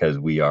just because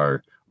we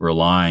are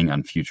relying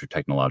on future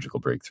technological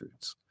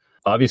breakthroughs.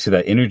 Obviously,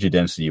 that energy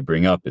density you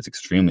bring up is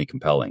extremely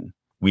compelling.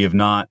 We have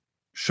not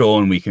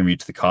shown we can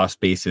reach the cost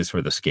basis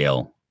or the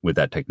scale with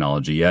that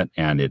technology yet,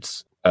 and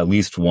it's at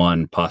least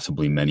one,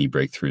 possibly many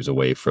breakthroughs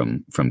away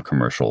from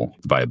commercial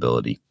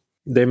viability.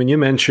 Damon, you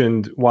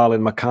mentioned while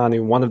in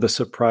Makani, one of the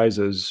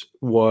surprises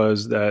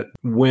was that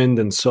wind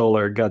and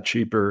solar got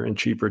cheaper and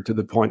cheaper to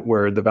the point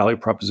where the value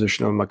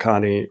proposition of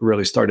Makani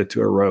really started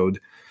to erode.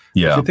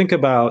 Yeah. If you think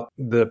about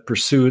the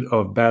pursuit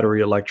of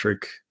battery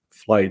electric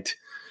flight,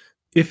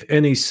 if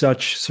any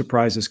such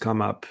surprises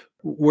come up,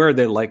 where are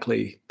they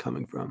likely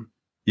coming from?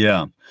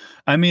 Yeah.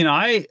 I mean,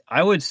 I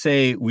would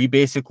say we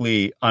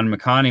basically, on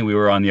Makani, we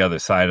were on the other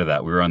side of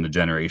that. We were on the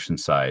generation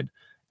side.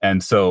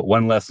 And so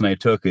one lesson I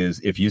took is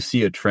if you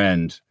see a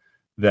trend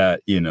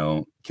that,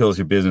 kills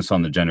your business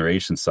on the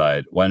generation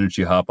side, why don't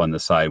you hop on the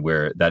side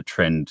where that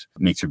trend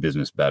makes your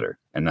business better?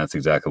 And that's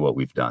exactly what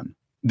we've done.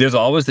 There's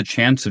always the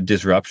chance of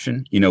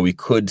disruption. We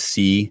could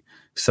see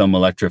some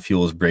electro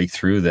fuels break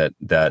through that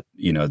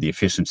the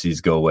efficiencies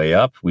go way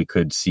up. We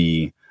could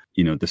see,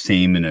 the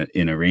same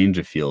in a range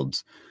of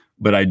fields.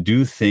 But I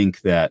do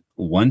think that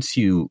once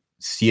you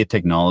see a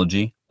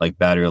technology like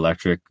battery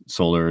electric,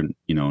 solar,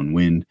 and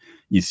wind,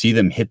 you see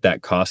them hit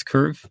that cost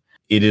curve,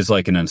 it is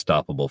like an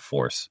unstoppable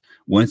force.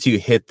 Once you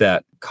hit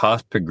that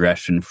cost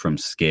progression from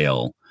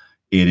scale,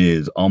 it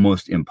is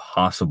almost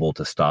impossible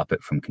to stop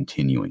it from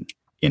continuing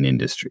in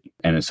industry.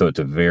 And so it's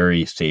a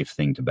very safe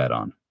thing to bet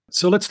on.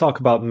 So let's talk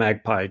about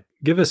Magpie.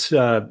 Give us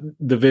the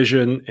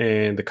vision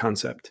and the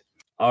concept.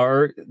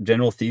 Our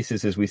general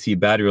thesis is we see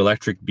battery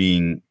electric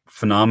being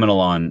phenomenal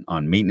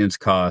on maintenance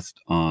cost,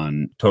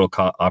 on total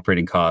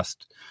operating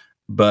cost,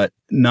 but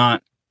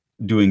not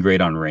doing great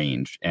on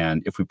range.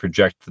 And if we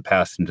project the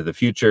past into the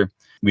future,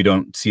 we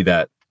don't see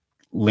that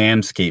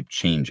landscape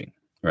changing,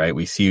 right?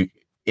 We see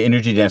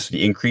energy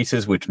density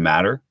increases, which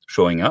matter,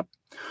 showing up,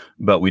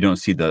 but we don't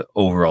see the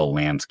overall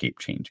landscape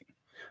changing.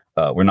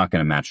 We're not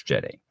going to match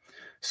Jet A.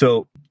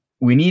 So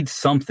we need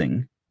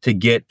something to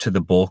get to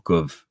the bulk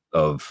of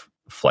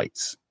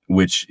flights,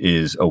 which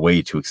is a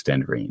way to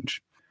extend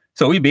range.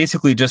 So we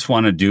basically just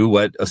want to do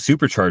what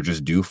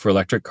superchargers do for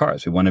electric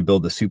cars. We want to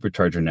build the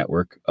supercharger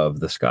network of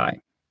the sky.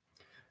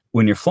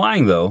 When you're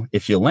flying, though,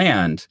 if you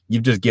land,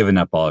 you've just given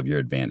up all of your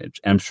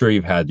advantage. And I'm sure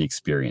you've had the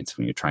experience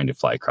when you're trying to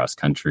fly cross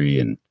country,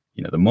 and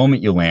the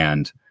moment you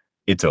land,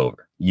 it's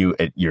over. You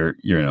might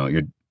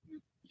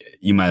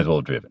as well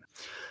have driven.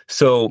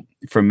 So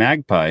for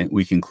Magpie,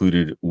 we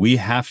concluded we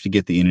have to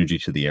get the energy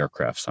to the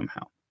aircraft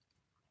somehow.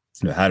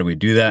 How do we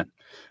do that?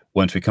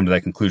 Once we come to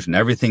that conclusion,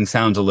 everything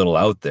sounds a little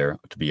out there,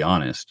 to be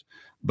honest.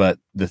 But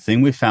the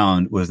thing we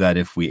found was that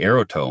if we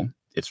aerotow,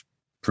 it's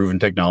proven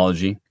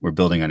technology. We're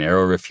building on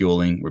aero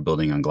refueling. We're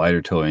building on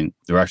glider towing.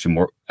 There are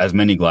actually as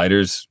many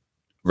gliders,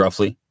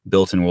 roughly,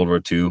 built in World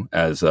War II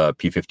as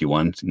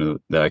P-51s,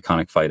 the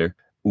iconic fighter.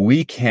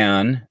 We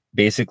can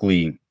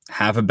basically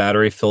have a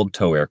battery-filled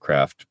tow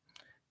aircraft,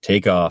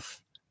 take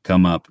off,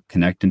 come up,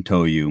 connect and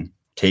tow you,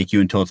 take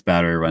you until its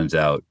battery runs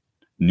out.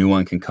 New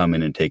one can come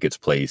in and take its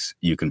place.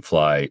 You can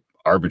fly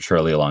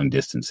arbitrarily long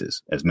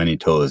distances, as many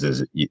tows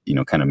as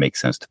kind of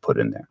makes sense to put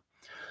in there.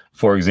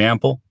 For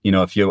example,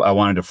 if I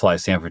wanted to fly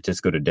San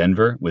Francisco to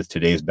Denver with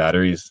today's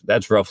batteries,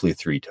 that's roughly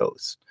 3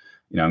 tows.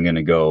 I'm going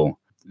to go,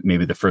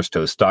 maybe the first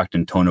tow is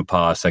Stockton,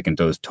 Tonopah, second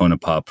tow is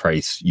Tonopah,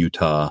 Price,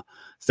 Utah,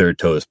 third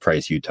tow is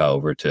Price, Utah,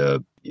 over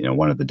to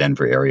one of the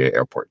Denver area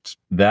airports.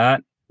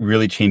 That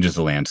really changes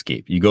the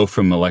landscape. You go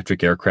from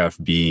electric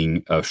aircraft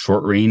being a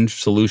short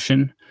range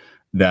solution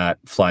that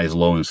flies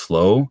low and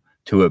slow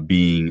to it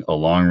being a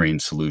long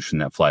range solution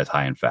that flies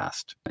high and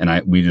fast.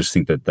 And we just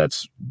think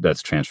that's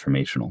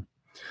transformational.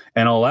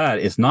 And I'll add,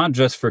 it's not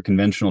just for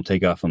conventional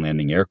takeoff and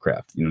landing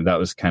aircraft. That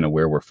was kind of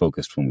where we're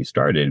focused when we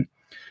started.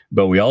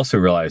 But we also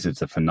realize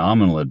it's a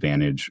phenomenal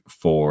advantage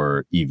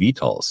for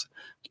eVTOLs,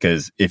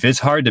 because if it's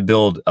hard to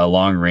build a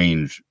long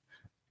range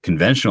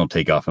conventional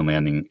takeoff and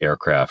landing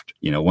aircraft,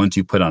 once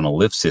you put on a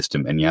lift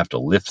system and you have to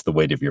lift the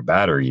weight of your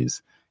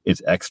batteries,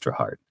 it's extra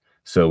hard.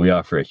 So we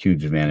offer a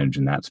huge advantage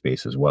in that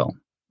space as well.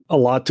 A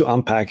lot to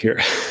unpack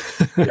here.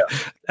 Yeah.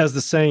 As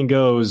the saying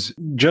goes,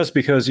 just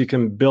because you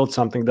can build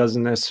something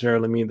doesn't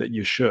necessarily mean that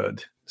you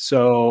should.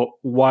 So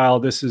while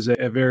this is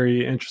a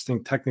very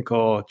interesting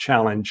technical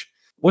challenge,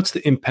 what's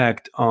the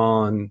impact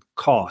on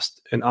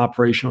cost and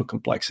operational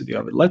complexity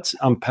of it? Let's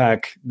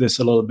unpack this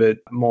a little bit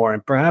more,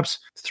 and perhaps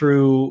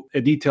through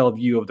a detailed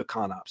view of the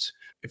ConOps.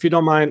 If you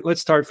don't mind,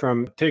 let's start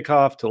from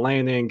takeoff to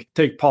landing,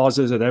 take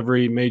pauses at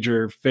every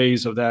major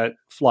phase of that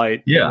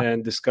flight, and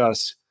then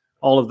discuss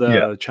all of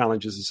the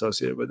challenges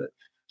associated with it.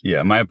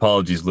 Yeah, my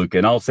apologies, Luke.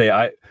 And I'll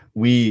say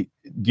we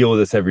deal with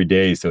this every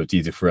day, so it's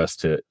easy for us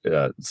to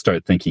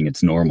start thinking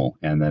it's normal.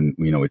 And then,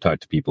 we talk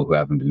to people who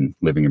haven't been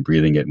living and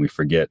breathing it, and we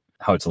forget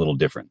how it's a little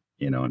different,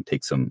 and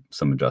take some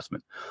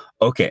adjustment.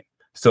 Okay,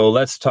 so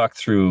let's talk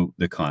through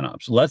the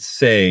ConOps. Let's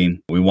say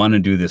we want to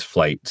do this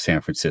flight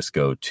San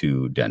Francisco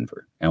to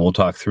Denver, and we'll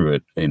talk through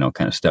it,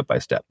 kind of step by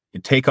step. You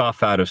take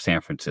off out of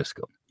San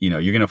Francisco. You're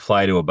going to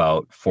fly to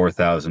about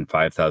 4,000,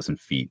 5,000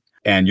 feet,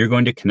 and you're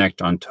going to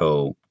connect on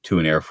tow to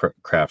an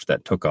aircraft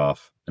that took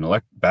off,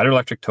 battery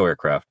electric tow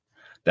aircraft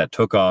that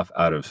took off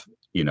out of,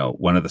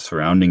 one of the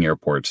surrounding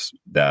airports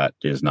that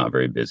is not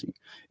very busy.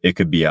 It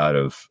could be out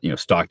of,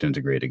 Stockton's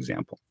a great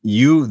example.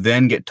 You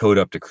then get towed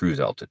up to cruise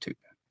altitude.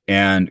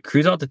 And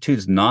cruise altitude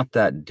is not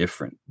that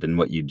different than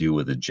what you do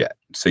with a jet.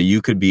 So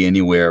you could be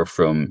anywhere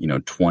from,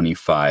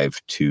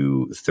 25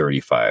 to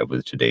 35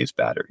 with today's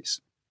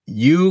batteries.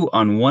 You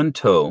on one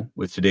tow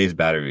with today's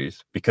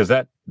batteries, because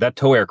that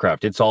tow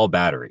aircraft, it's all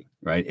battery,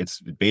 right?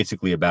 It's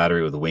basically a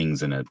battery with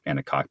wings and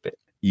a cockpit.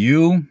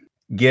 You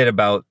get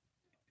about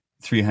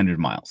 300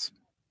 miles.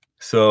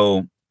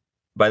 So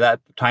by that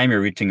time,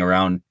 you're reaching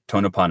around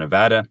Tonopah,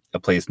 Nevada, a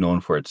place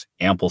known for its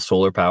ample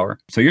solar power.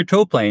 So your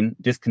tow plane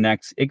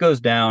disconnects, it goes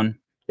down,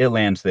 it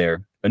lands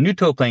there. A new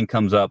tow plane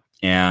comes up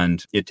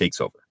and it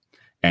takes over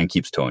and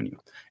keeps towing you.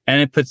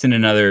 And it puts in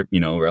another,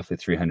 roughly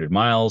 300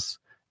 miles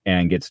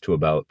and gets to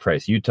about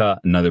Price, Utah,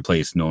 another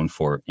place known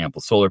for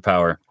ample solar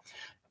power.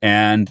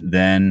 And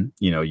then,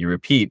 you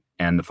repeat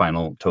and the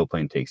final tow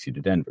plane takes you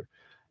to Denver.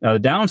 Now, the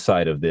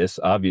downside of this,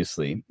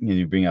 obviously,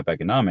 you bring up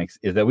economics,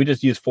 is that we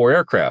just use 4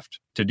 aircraft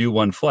to do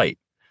one flight.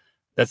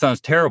 That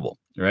sounds terrible,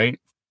 right?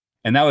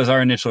 And that was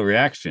our initial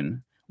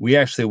reaction. We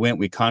actually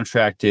we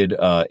contracted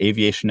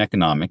aviation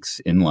economics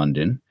in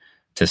London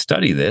to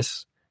study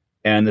this.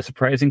 And the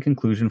surprising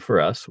conclusion for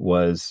us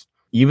was,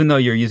 even though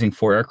you're using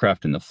 4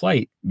 aircraft in the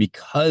flight,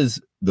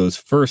 because those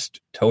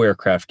first tow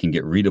aircraft can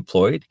get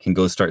redeployed, can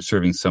go start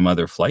serving some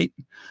other flight,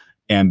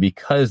 and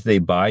because they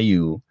buy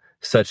you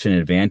such an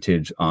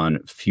advantage on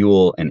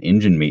fuel and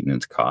engine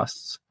maintenance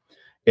costs,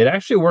 it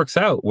actually works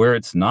out where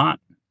it's not,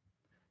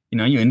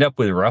 you end up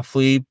with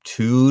roughly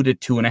 2 to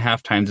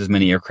 2.5 times as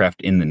many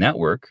aircraft in the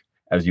network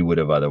as you would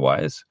have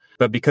otherwise.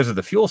 But because of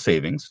the fuel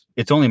savings,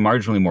 it's only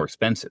marginally more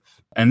expensive.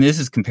 And this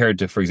is compared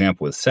to, for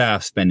example, with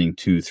SAF spending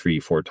 2, 3,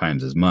 4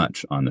 times as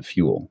much on the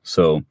fuel.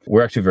 So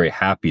we're actually very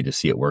happy to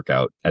see it work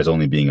out as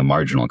only being a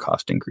marginal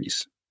cost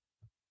increase.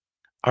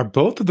 Are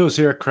both of those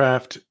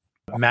aircraft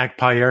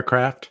Magpie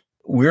aircraft?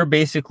 We're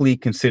basically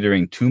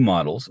considering 2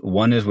 models.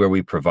 One is where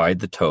we provide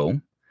the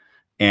tow,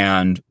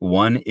 and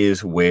one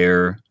is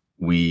where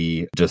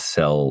we just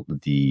sell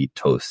the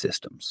tow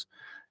systems.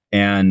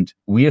 And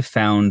we have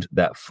found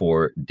that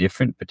for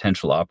different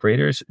potential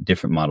operators,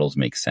 different models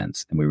make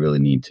sense, and we really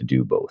need to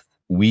do both.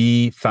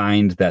 We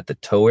find that the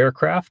tow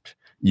aircraft,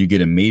 you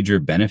get a major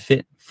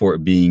benefit for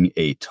it being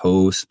a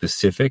tow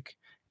specific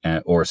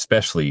or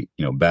especially,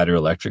 battery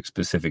electric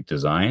specific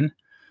design.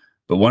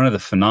 But one of the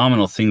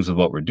phenomenal things with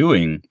what we're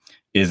doing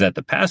is that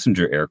the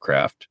passenger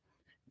aircraft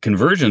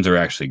conversions are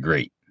actually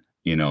great,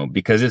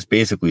 because it's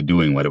basically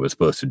doing what it was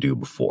supposed to do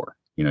before.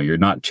 You're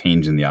not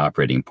changing the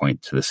operating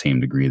point to the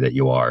same degree that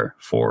you are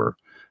for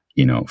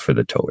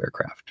the tow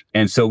aircraft.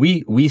 And so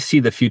we see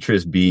the future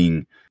as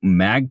being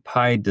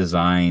Magpie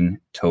design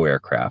tow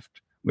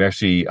aircraft. We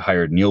actually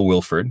hired Neil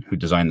Wilford, who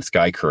designed the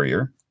Sky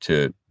Courier,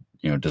 to,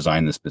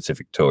 design the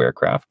specific tow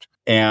aircraft,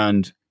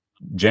 and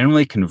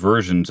generally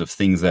conversions of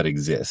things that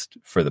exist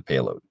for the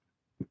payload.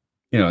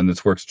 And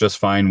this works just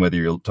fine whether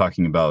you're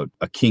talking about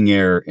a King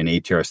Air, an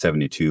ATR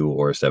 72,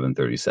 or a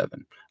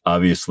 737.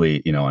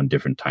 Obviously, on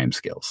different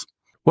timescales.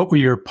 What were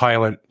your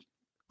pilot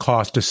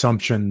cost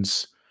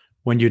assumptions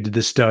when you did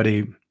the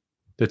study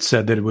that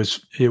said that it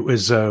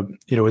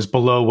was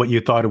below what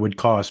you thought it would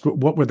cost?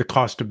 What were the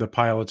cost of the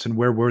pilots, and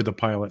where were the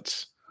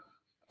pilots?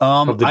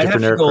 I'd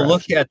have to go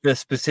look at the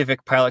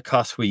specific pilot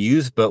costs we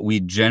use, but we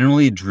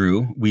generally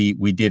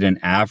we did an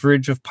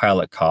average of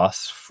pilot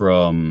costs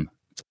from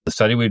the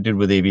study we did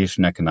with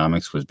aviation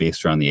economics was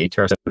based around the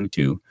ATR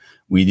 72.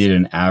 We did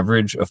an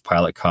average of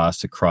pilot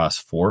costs across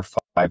 4 or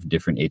 5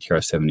 different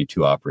ATR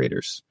 72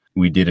 operators.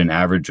 We did an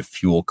average of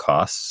fuel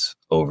costs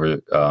over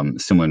a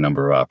similar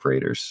number of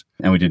operators,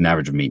 and we did an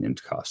average of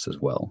maintenance costs as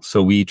well.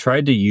 So we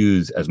tried to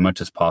use as much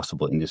as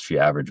possible industry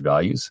average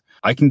values.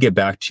 I can get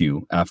back to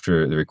you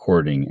after the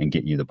recording and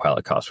get you the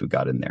pilot costs we've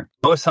got in there.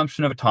 No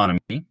assumption of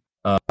autonomy.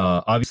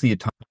 Obviously,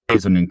 autonomy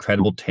is an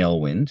incredible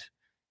tailwind,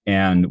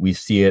 and we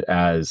see it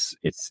as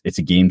it's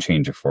a game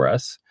changer for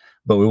us.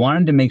 But we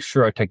wanted to make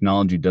sure our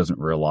technology doesn't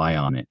rely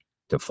on it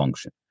to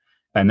function.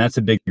 And that's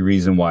a big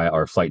reason why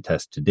our flight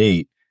tests to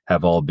date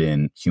have all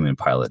been human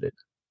piloted.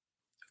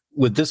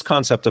 With this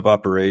concept of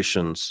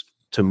operations,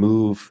 to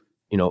move,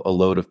 a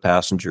load of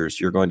passengers,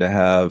 you're going to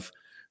have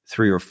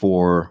 3 or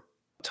 4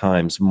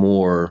 times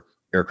more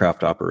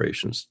aircraft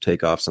operations,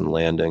 takeoffs and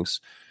landings.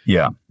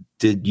 Yeah.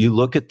 Did you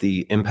look at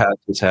the impact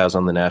this has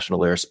on the national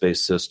airspace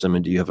system,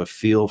 and do you have a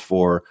feel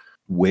for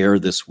where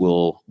this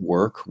will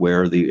work,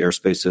 where the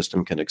airspace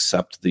system can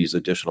accept these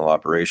additional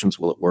operations?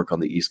 Will it work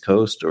on the East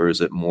Coast, or is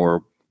it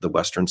more the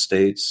Western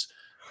states?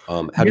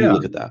 How do you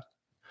look at that?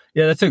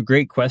 Yeah, that's a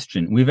great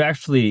question. We've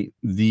actually,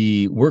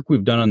 the work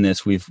we've done on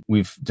this,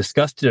 we've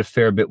discussed it a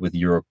fair bit with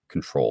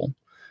Eurocontrol.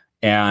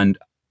 And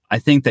I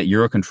think that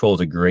Eurocontrol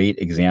is a great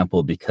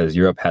example because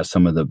Europe has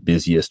some of the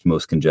busiest,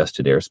 most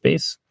congested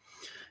airspace.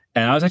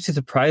 And I was actually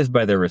surprised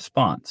by their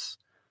response,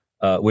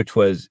 which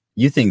was,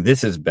 you think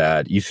this is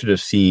bad. You should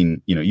have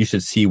seen, you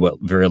should see what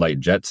very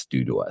light jets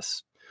do to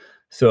us.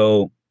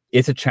 So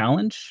it's a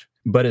challenge,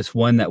 but it's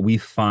one that we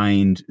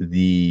find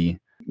the,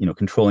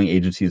 controlling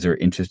agencies are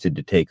interested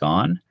to take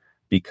on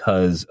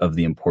because of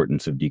the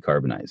importance of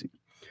decarbonizing.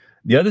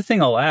 The other thing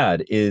I'll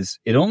add is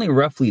it only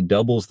roughly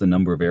doubles the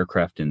number of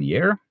aircraft in the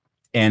air,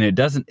 and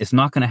it's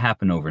not going to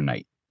happen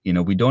overnight.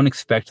 We don't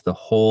expect the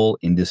whole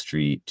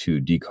industry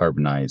to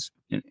decarbonize.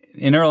 An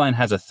airline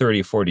has a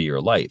 30, 40-year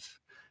life.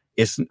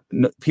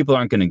 People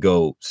aren't going to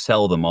go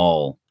sell them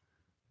all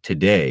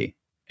today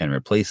and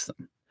replace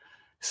them.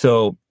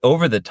 So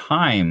over the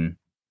time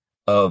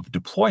of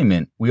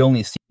deployment, we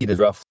only see it as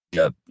roughly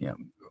a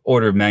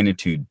order of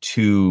magnitude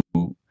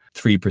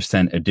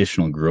 2-3%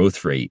 additional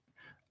growth rate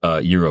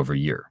year over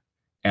year.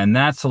 And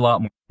that's a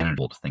lot more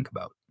manageable to think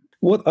about.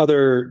 What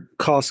other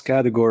cost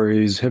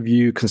categories have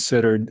you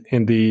considered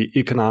in the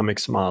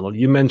economics model?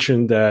 You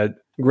mentioned that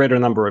greater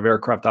number of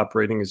aircraft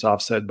operating is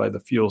offset by the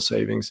fuel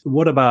savings.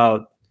 What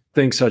about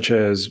things such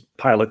as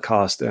pilot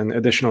cost and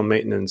additional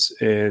maintenance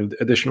and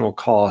additional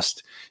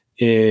cost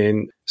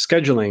in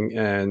scheduling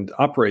and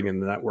operating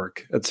the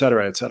network, et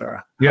cetera, et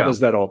cetera? How does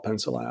that all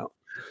pencil out?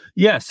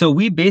 Yeah, so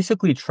we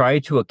basically try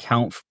to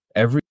account for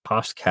every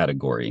cost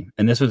category.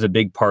 And this was a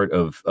big part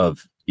of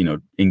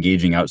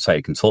engaging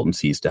outside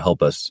consultancies to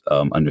help us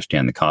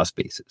understand the cost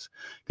basis.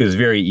 Because it's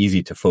very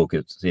easy to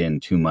focus in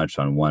too much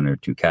on one or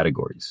two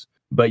categories.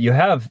 But you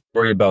have to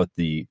worry about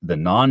the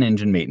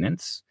non-engine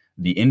maintenance,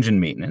 the engine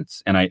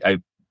maintenance. And I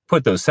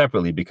put those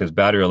separately because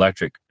battery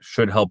electric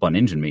should help on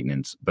engine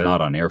maintenance, but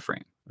not on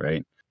airframe,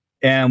 right?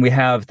 And we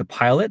have the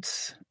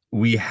pilots.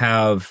 We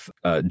have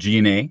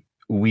G&A.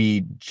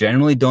 We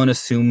generally don't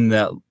assume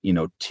that,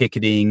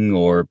 ticketing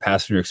or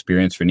passenger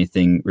experience or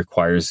anything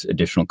requires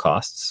additional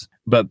costs.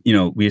 But,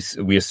 we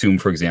assume,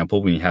 for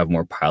example, when you have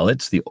more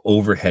pilots, the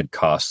overhead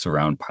costs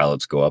around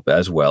pilots go up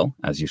as well,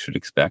 as you should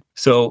expect.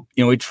 So,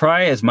 we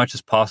try as much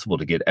as possible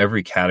to get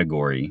every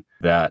category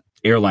that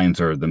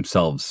airlines are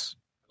themselves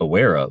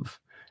aware of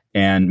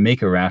and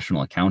make a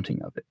rational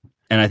accounting of it.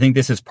 And I think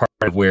this is part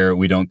of where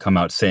we don't come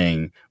out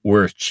saying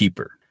we're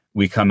cheaper.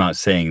 We come out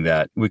saying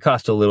that we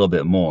cost a little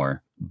bit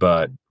more,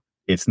 but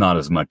it's not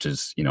as much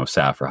as,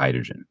 SAF or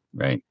hydrogen,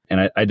 right?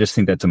 And I just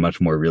think that's a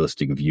much more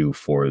realistic view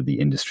for the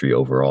industry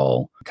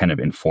overall, kind of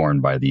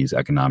informed by these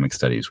economic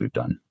studies we've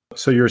done.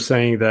 So you're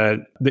saying that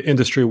the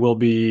industry will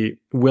be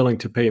willing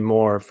to pay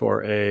more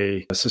for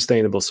a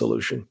sustainable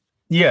solution?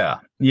 Yeah.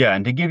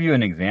 And to give you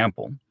an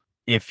example,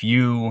 if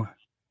you...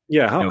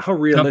 Yeah, how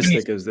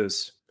realistic is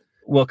this?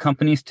 Well,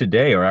 companies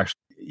today are actually,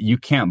 you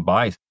can't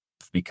buy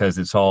because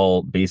it's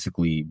all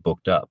basically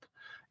booked up.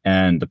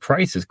 And the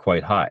price is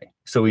quite high.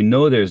 So we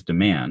know there's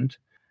demand.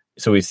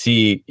 So we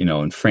see,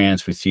 in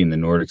France, we see in the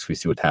Nordics, we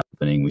see what's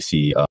happening. We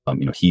see,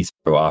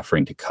 Heathrow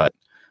offering to cut,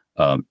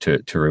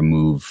 to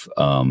remove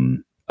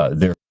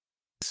their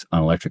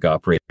on electric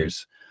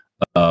operators.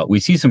 We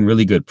see some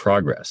really good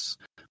progress.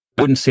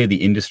 I wouldn't say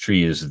the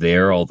industry is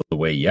there all the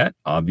way yet,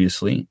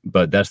 obviously,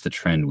 but that's the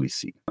trend we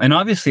see. And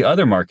obviously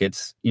other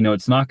markets,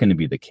 it's not going to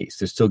be the case.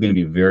 They're still going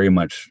to be very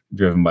much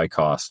driven by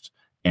cost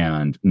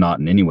and not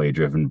in any way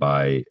driven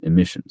by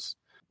emissions.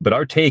 But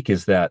our take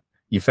is that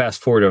you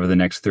fast forward over the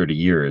next 30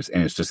 years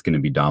and it's just going to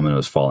be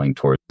dominoes falling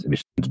towards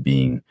emissions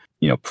being,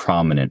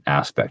 prominent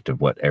aspect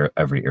of what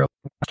every airline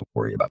has to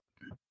worry about.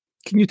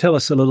 Can you tell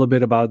us a little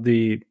bit about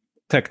the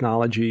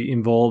technology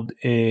involved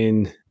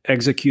in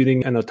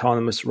executing an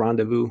autonomous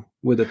rendezvous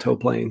with a tow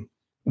plane?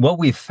 What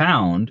we've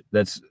found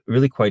that's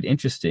really quite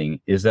interesting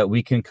is that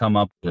we can come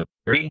up with a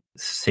very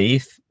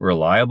safe,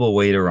 reliable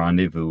way to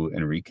rendezvous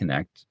and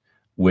reconnect,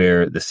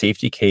 where the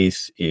safety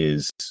case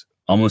is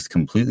almost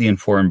completely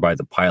informed by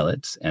the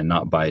pilots and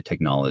not by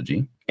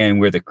technology. and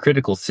where the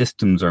critical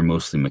systems are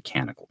mostly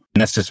mechanical.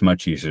 And that's just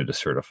much easier to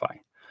certify.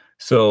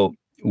 So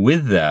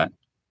with that,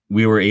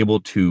 we were able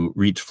to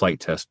reach flight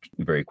test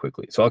very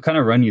quickly. So I'll kind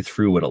of run you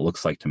through what it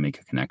looks like to make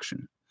a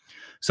connection.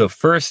 So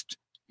first,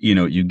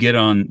 you get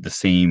on the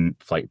same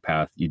flight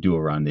path, you do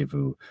a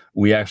rendezvous.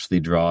 We actually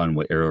draw on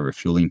what aero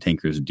refueling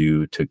tankers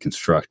do to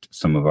construct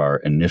some of our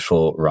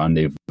initial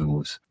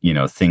rendezvous,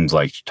 things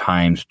like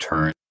timed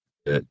turn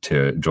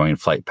to join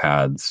flight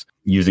paths,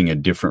 using a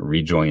different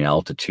rejoin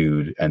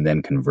altitude, and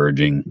then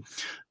converging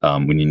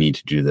when you need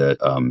to do the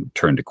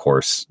turn to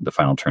course, the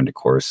final turn to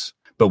course.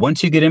 But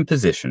once you get in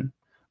position,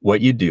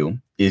 what you do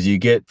is you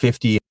get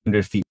 50,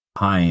 100 feet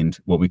behind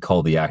what we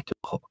call the active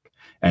hook.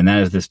 And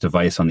that is this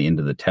device on the end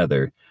of the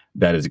tether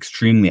that is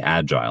extremely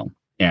agile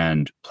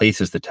and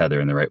places the tether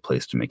in the right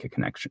place to make a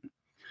connection.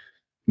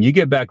 You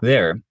get back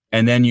there,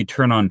 and then you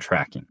turn on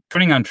tracking.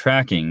 Turning on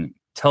tracking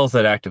tells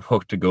that active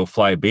hook to go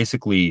fly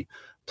basically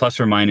plus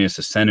or minus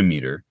a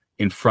centimeter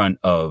in front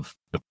of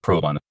the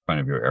probe on the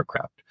front of your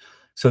aircraft.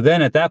 So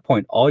then at that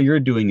point, all you're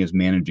doing is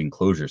managing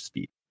closure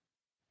speed.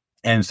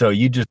 And so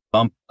you just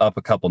bump up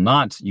a couple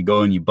knots, you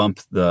go and you bump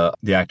the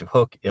active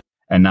hook,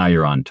 and now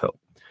you're on tow.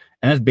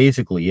 And that's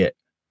basically it.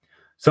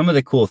 Some of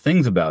the cool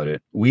things about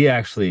it, we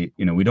actually,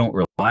 we don't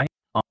rely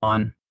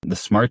on the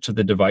smarts of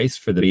the device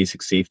for the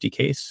basic safety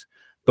case,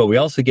 but we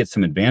also get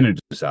some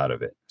advantages out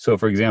of it. So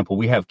for example,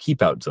 we have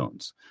keep out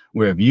zones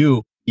where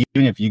even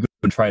if you go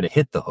and try to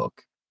hit the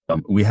hook,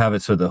 we have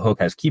it so the hook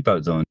has keep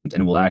out zones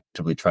and will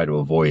actively try to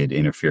avoid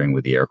interfering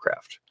with the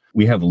aircraft.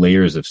 We have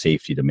layers of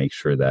safety to make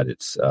sure that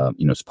it's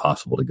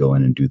possible to go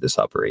in and do this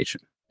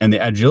operation. And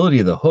the agility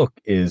of the hook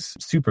is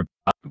super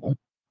valuable,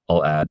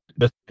 I'll add,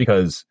 just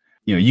because,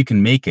 you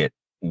can make it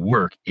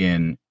work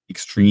in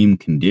extreme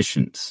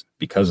conditions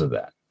because of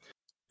that.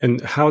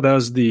 And how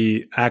does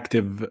the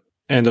active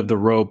end of the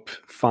rope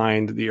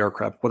find the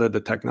aircraft? What are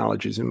the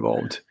technologies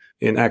involved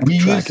in active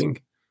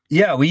tracking?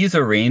 We use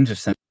a range of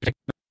sensor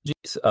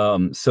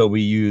technologies. So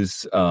we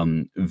use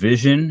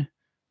vision,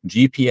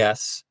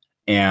 GPS,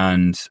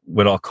 and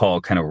what I'll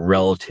call kind of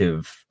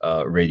relative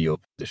radio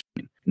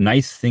positioning.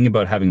 Nice thing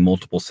about having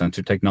multiple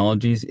sensor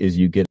technologies is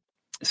you get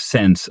a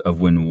sense of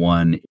when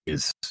one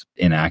is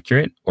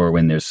inaccurate or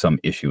when there's some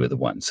issue with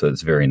one. So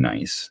it's very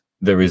nice.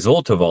 The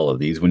result of all of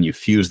these, when you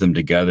fuse them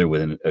together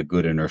with a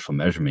good inertial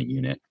measurement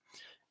unit,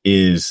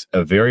 is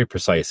a very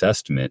precise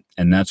estimate.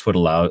 And that's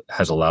what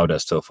has allowed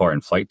us so far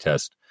in flight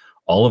test.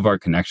 All of our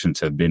connections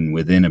have been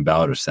within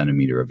about a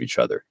centimeter of each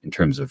other in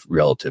terms of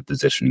relative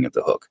positioning of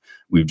the hook.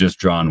 We've just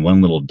drawn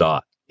one little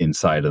dot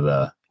inside of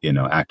the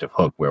active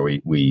hook where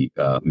we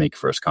make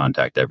first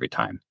contact every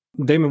time.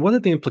 Damon, what are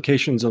the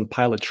implications on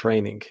pilot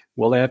training?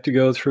 Will they have to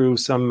go through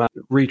some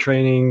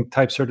retraining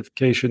type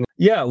certification?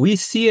 Yeah, we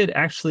see it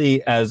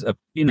actually as a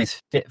pretty nice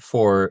fit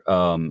for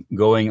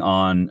going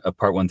on a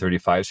Part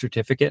 135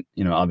 certificate,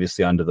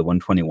 obviously onto the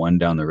 121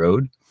 down the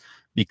road,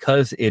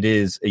 because it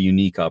is a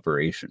unique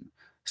operation.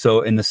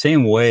 So in the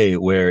same way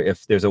where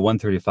if there's a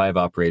 135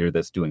 operator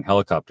that's doing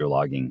helicopter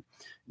logging,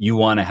 you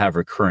want to have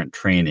recurrent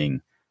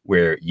training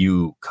where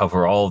you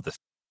cover all of the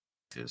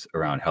things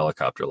around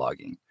helicopter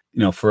logging.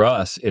 For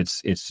us,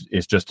 it's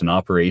just an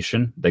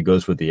operation that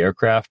goes with the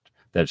aircraft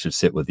that should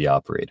sit with the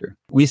operator.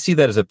 We see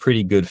that as a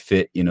pretty good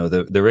fit.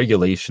 The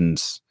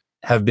regulations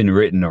have been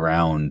written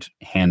around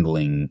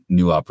handling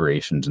new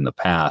operations in the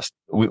past.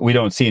 We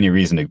don't see any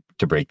reason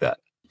to break that.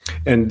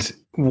 And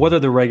what are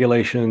the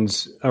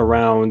regulations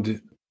around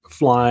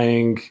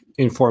flying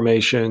in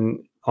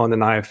formation on an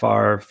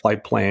IFR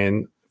flight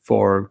plan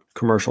for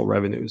commercial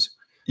revenues?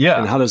 Yeah.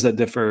 And how does that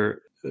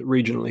differ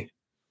regionally?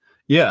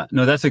 Yeah,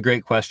 no, that's a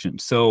great question.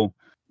 So,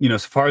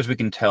 as far as we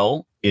can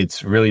tell,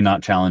 it's really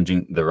not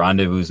challenging. The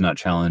rendezvous is not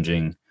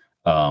challenging.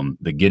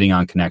 The getting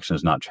on connection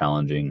is not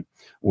challenging.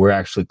 We're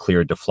actually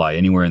cleared to fly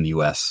anywhere in the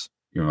U.S.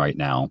 right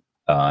now.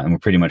 And we're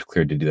pretty much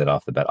cleared to do that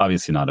off the bat.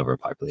 Obviously not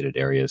overpopulated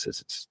areas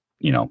as it's,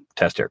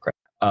 test aircraft.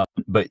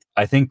 But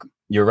I think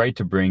you're right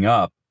to bring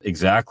up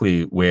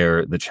exactly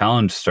where the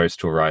challenge starts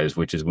to arise,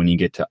 which is when you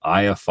get to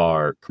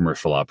IFR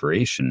commercial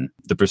operation.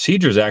 The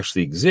procedures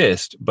actually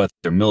exist, but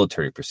they're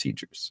military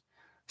procedures.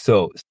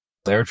 So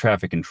air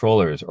traffic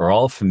controllers are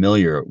all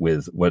familiar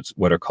with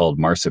what are called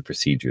MARSA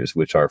procedures,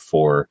 which are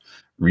for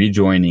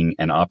rejoining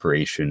and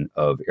operation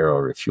of aero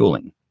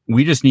refueling.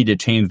 We just need to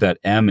change that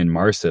M in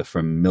MARSA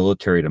from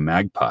military to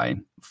Magpie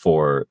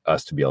for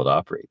us to be able to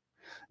operate.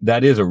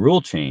 That is a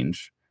rule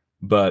change,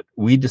 but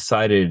we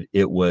decided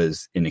it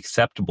was an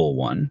acceptable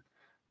one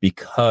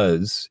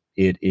because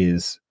it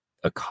is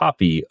a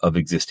copy of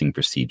existing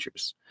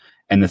procedures.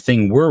 And the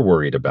thing we're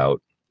worried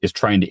about is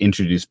trying to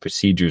introduce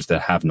procedures that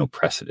have no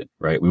precedent,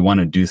 right? We want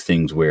to do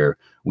things where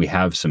we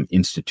have some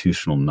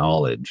institutional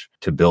knowledge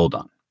to build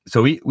on.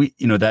 So we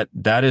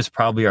that is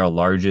probably our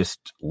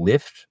largest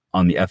lift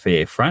on the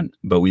FAA front,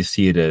 but we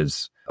see it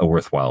as a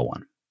worthwhile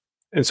one.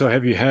 And so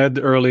have you had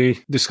early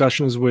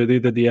discussions with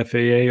either the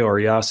FAA or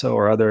EASA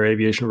or other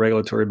aviation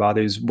regulatory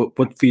bodies?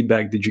 What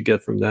feedback did you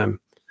get from them?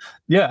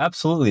 Yeah,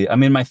 absolutely. I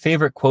mean, my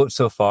favorite quote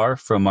so far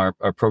from our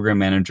program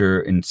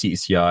manager in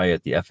CECI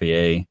at the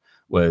FAA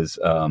was,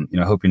 I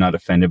hope you're not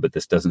offended, but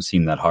this doesn't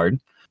seem that hard,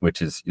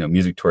 which is,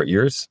 music to our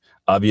ears.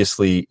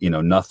 Obviously,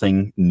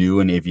 nothing new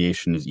in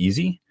aviation is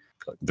easy.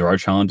 There are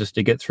challenges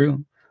to get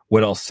through.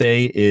 What I'll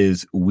say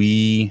is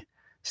we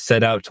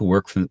set out to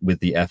work with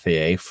the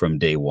FAA from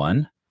day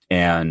one.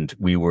 And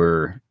we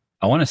were,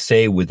 I want to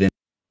say within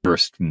the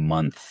first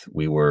month,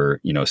 we were,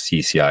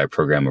 CCI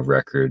program of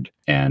record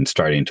and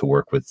starting to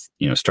work with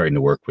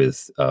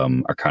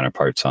our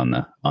counterparts on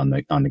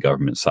the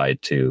government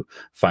side to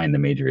find the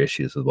major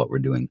issues with what we're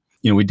doing.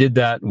 We did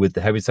that with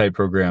the heavy-side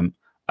program.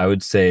 I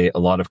would say a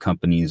lot of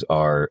companies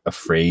are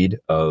afraid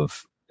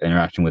of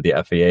interacting with the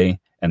FAA,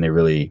 and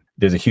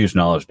there's a huge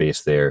knowledge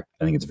base there.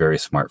 I think it's very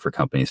smart for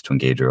companies to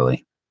engage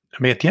early. I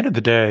mean, at the end of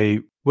the day,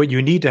 what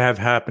you need to have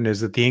happen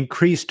is that the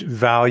increased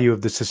value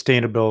of the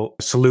sustainable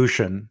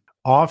solution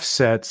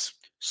offsets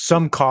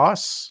some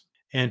costs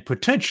and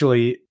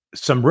potentially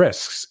some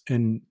risks,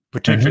 and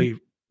potentially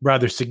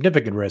rather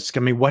significant risk. I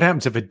mean, what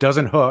happens if it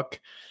doesn't hook,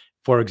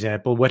 for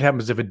example? What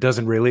happens if it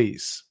doesn't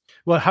release?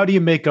 Well, how do you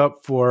make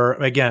up for,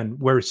 again,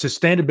 where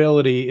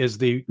sustainability is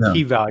the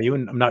key value?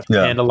 And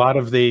and a lot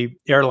of the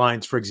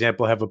airlines, for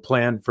example, have a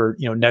plan for,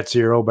 net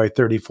zero by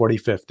 30, 40,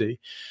 50.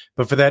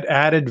 But for that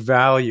added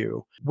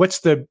value, what's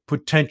the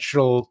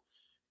potential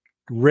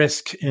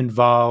risk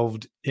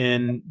involved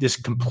in this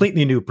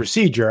completely new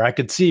procedure? I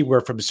could see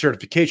where from a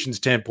certification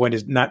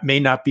standpoint may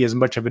not be as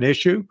much of an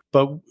issue,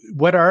 but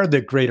what are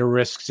the greater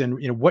risks and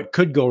what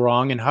could go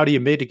wrong and how do you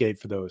mitigate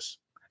for those?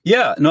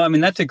 Yeah, no, I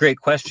mean, that's a great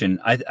question.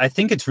 I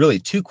think it's really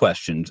two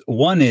questions.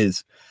 One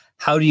is,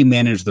 how do you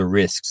manage the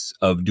risks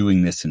of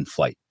doing this in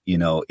flight?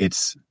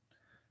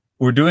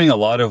 We're doing a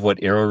lot of what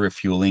aero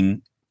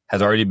refueling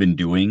has already been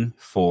doing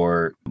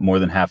for more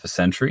than half a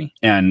century,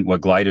 and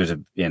what gliders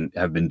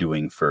have been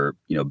doing for,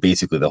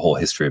 basically the whole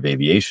history of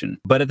aviation.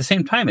 But at the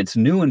same time, it's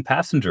new in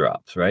passenger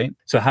ops, right?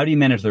 So how do you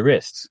manage the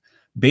risks?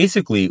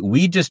 Basically,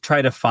 we just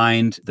try to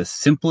find the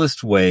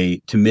simplest way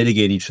to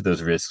mitigate each of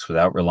those risks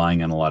without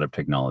relying on a lot of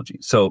technology.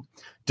 So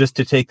just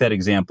to take that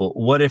example,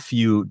 what if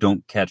you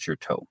don't catch your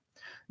toe?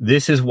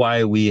 This is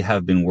why we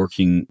have been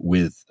working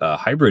with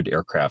hybrid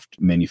aircraft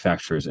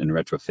manufacturers and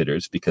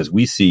retrofitters, because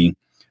we see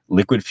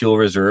liquid fuel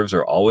reserves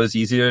are always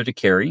easier to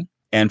carry.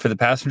 And for the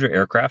passenger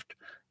aircraft,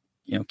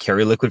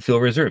 carry liquid fuel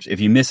reserves. If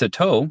you miss a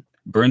toe,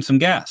 burn some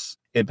gas.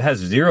 It has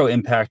zero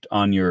impact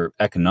on your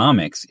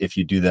economics if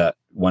you do that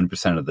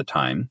 1% of the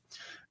time.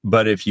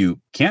 But if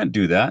you can't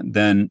do that,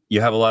 then you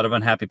have a lot of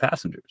unhappy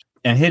passengers.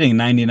 And hitting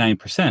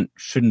 99%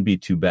 shouldn't be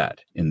too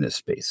bad in this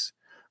space.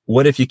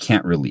 What if you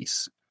can't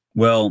release?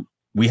 Well,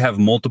 we have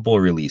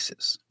multiple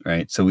releases,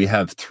 right? So we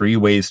have 3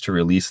 ways to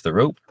release the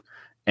rope,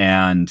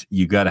 and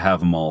you got to have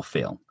them all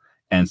fail.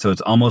 And so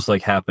it's almost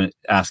like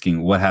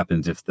asking what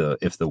happens if the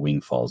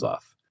wing falls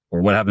off,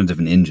 or what happens if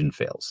an engine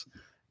fails.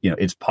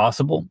 It's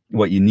possible.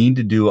 What you need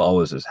to do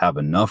always is have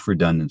enough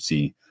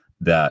redundancy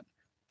that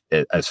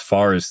as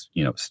far as,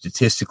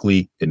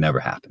 statistically, it never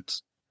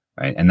happens,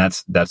 right? And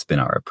that's been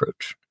our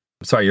approach.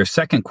 Sorry, your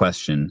second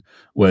question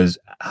was,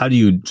 how do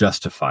you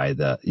justify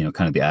the,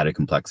 kind of the added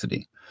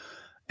complexity?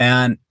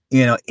 And,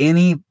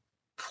 any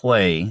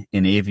play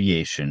in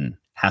aviation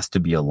has to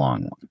be a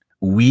long one.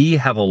 We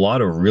have a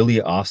lot of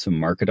really awesome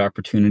market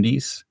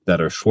opportunities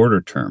that are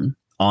shorter term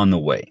on the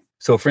way.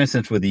 So for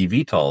instance, with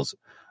eVTOLs,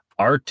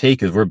 our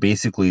take is we're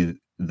basically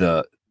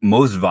the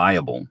most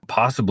viable,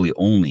 possibly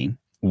only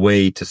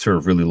way to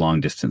serve really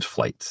long distance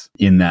flights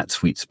in that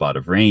sweet spot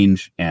of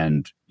range.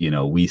 And,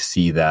 we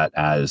see that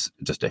as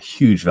just a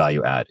huge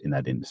value add in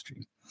that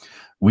industry.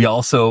 We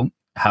also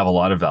have a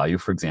lot of value,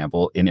 for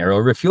example, in aero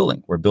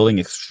refueling. We're building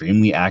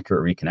extremely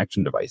accurate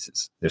reconnection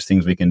devices. There's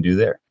things we can do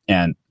there.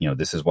 And,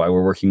 this is why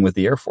we're working with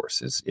the Air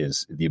Force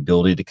is the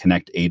ability to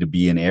connect A to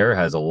B in air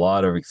has a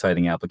lot of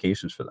exciting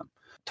applications for them.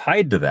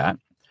 Tied to that,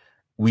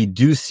 we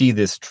do see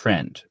this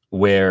trend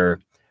where,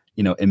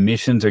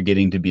 emissions are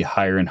getting to be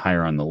higher and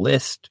higher on the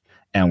list.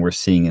 And we're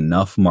seeing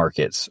enough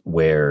markets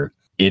where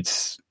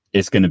it's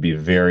going to be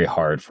very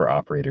hard for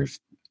operators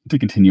to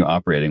continue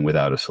operating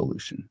without a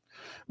solution.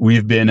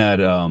 We've been at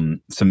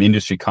some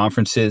industry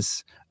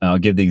conferences. I'll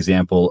give the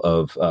example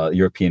of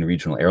European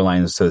Regional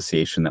Airlines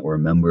Association that we're a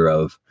member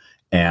of.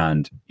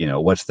 And,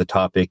 what's the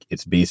topic?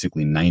 It's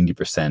basically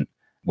 90%.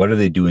 What are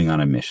they doing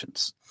on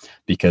emissions?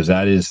 Because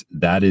that is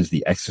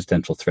the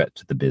existential threat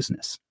to the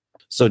business.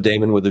 So,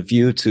 Damon, with a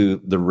view to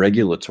the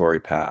regulatory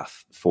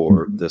path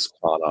for this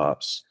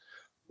ConOps,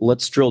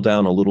 let's drill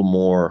down a little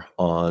more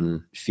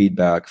on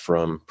feedback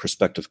from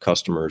prospective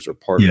customers or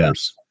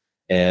partners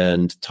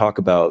and talk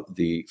about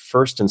the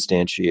first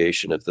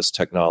instantiation of this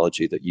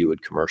technology that you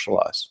would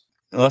commercialize.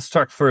 Let's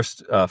talk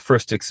first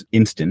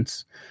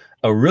instance.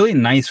 A really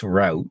nice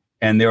route,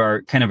 and there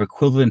are kind of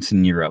equivalents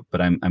in Europe, but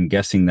I'm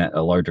guessing that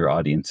a larger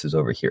audience is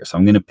over here. So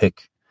I'm going to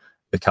pick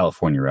the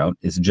California route,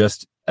 is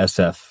just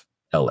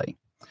SF-LA.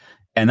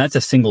 And that's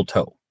a single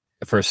toe.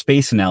 For a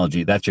space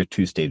analogy, that's your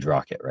 2-stage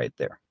rocket right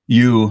there.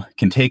 You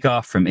can take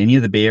off from any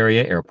of the Bay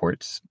Area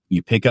airports.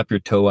 You pick up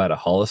your toe at a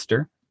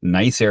Hollister,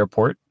 nice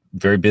airport,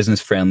 very business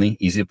friendly,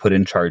 easy to put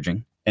in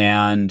charging.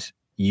 And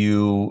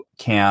you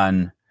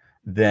can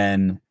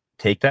then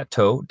take that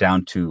tow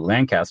down to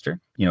Lancaster.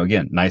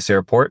 Again, nice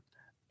airport,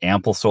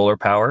 ample solar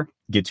power,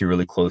 gets you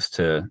really close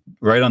to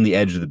right on the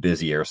edge of the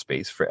busy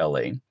airspace for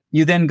LA.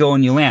 You then go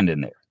and you land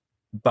in there.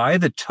 By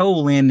the tow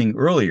landing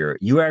earlier,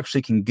 you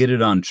actually can get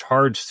it on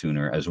charge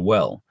sooner as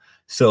well.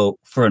 So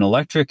for an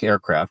electric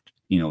aircraft,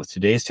 with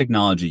today's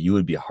technology, you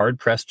would be hard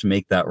pressed to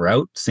make that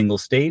route single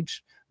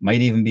stage,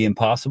 might even be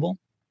impossible.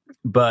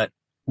 But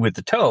with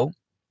the tow,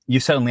 you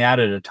suddenly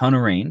added a ton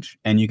of range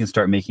and you can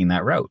start making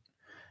that route.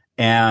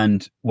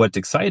 And what's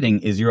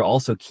exciting is you're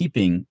also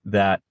keeping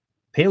that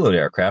payload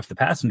aircraft, the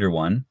passenger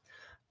one,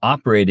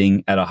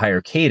 operating at a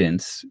higher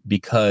cadence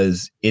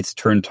because its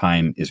turn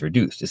time is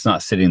reduced. It's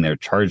not sitting there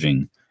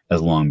charging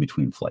as long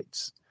between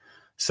flights.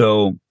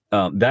 So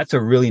that's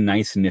a really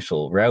nice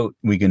initial route.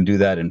 We can do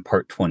that in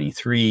part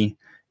 23.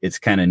 It's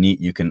kind of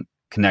neat. You can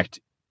connect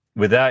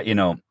with that.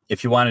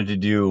 If you wanted to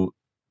do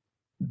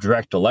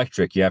direct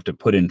electric, you have to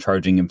put in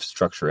charging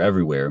infrastructure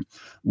everywhere.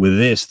 With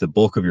this, the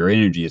bulk of your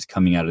energy is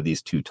coming out of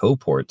these two tow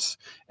ports,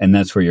 and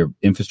that's where your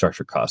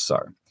infrastructure costs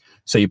are.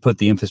 So you put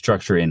the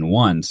infrastructure in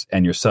once,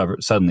 and you're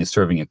suddenly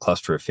serving a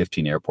cluster of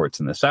 15 airports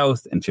in the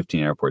south and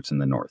 15 airports in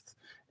the north.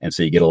 And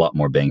so you get a lot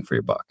more bang for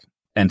your buck.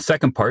 And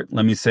second part,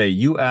 let me say,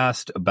 you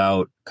asked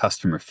about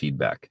customer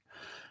feedback.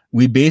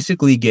 We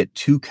basically get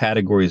two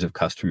categories of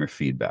customer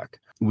feedback.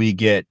 We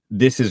get,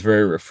 this is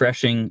very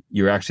refreshing.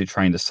 You're actually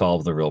trying to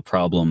solve the real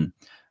problem.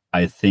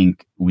 I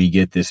think we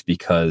get this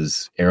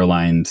because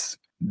airlines,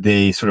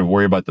 they sort of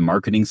worry about the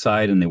marketing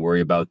side and they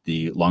worry about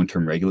the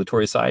long-term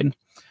regulatory side.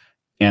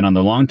 And on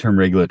the long-term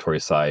regulatory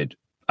side,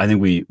 I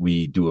think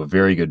we do a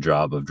very good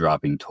job of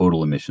dropping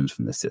total emissions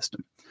from the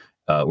system.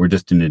 We're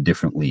just in a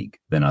different league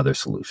than other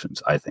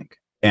solutions, I think.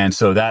 And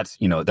so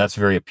that's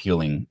very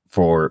appealing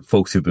for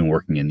folks who've been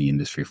working in the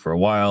industry for a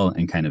while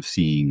and kind of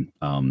seeing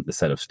the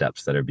set of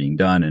steps that are being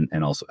done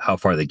and also how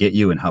far they get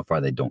you and how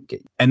far they don't get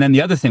you. And then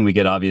the other thing we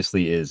get,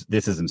 obviously, is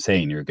this is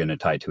insane. You're going to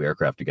tie two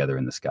aircraft together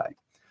in the sky.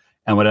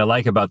 And what I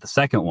like about the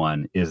second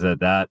one is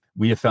that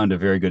we have found a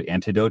very good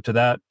antidote to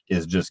that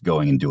is just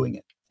going and doing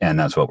it. And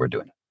that's what we're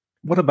doing.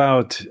 What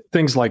about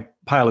things like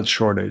pilot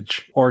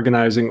shortage,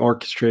 organizing,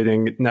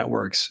 orchestrating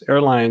networks?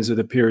 Airlines, it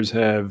appears,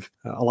 have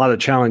a lot of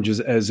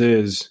challenges as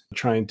is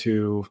trying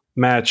to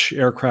match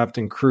aircraft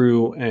and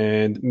crew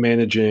and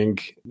managing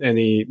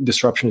any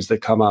disruptions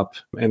that come up,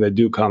 and they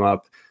do come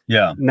up.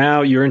 Yeah.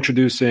 Now you're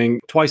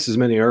introducing twice as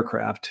many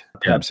aircraft,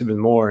 perhaps even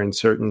more in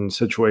certain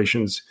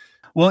situations.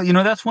 Well,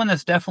 that's one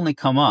that's definitely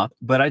come up,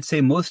 but I'd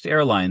say most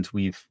airlines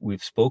we've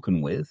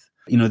spoken with,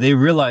 they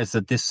realize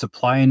that this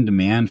supply and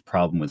demand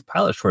problem with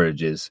pilot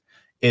shortages,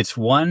 it's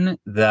one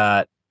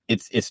that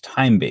it's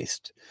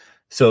time-based.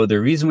 So the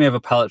reason we have a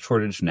pilot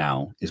shortage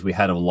now is we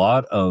had a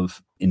lot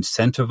of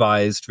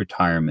incentivized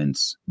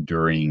retirements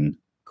during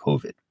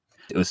COVID.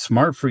 It was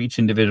smart for each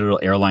individual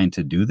airline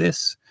to do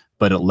this,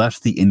 but it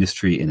left the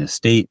industry in a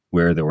state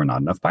where there were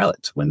not enough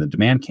pilots when the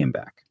demand came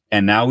back.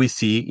 And now we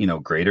see,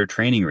 greater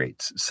training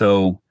rates.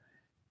 So,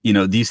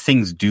 these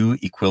things do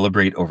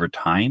equilibrate over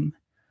time,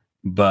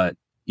 but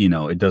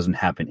it doesn't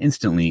happen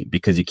instantly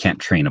because you can't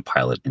train a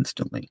pilot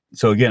instantly.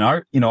 So again,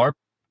 our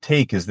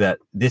take is that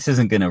this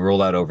isn't going to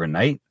roll out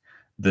overnight.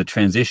 The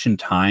transition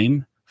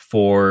time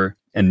for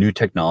a new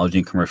technology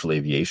in commercial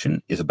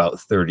aviation is about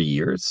 30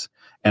 years.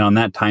 And on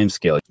that time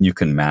scale, you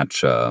can match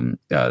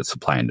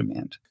supply and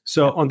demand.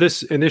 So on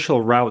this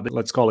initial route,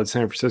 let's call it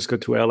San Francisco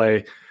to LA,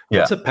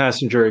 what's a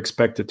passenger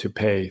expected to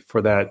pay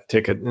for that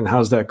ticket? And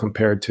how's that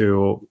compared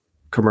to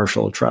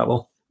commercial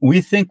travel?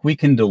 We think we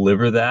can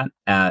deliver that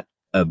at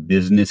a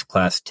business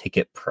class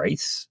ticket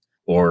price,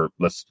 or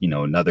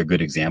another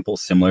good example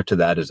similar to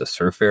that is a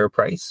Surfair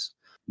price.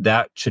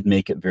 That should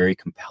make it very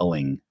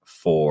compelling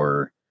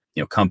for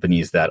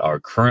companies that are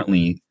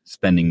currently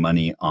spending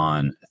money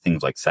on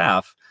things like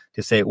SAF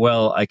to say,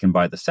 well, I can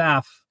buy the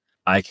SAF,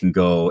 I can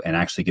go and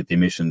actually get the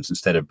emissions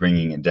instead of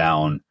bringing it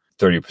down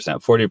 30%,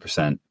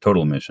 40%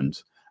 total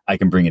emissions, I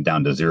can bring it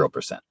down to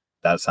 0%.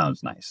 That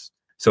sounds nice.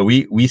 So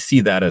we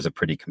see that as a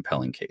pretty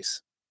compelling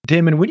case.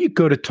 Damon, when you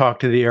go to talk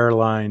to the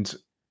airlines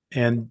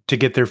and to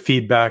get their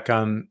feedback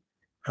on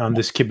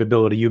this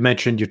capability, you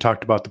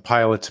talked about the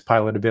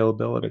pilot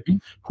availability. Mm-hmm.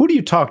 Who do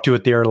you talk to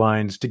at the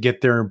airlines to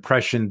get their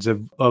impressions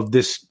of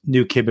this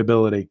new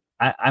capability?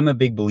 I'm a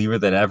big believer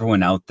that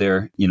everyone out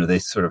there, they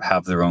sort of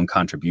have their own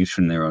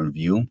contribution, their own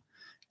view.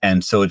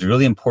 And so it's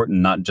really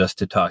important not just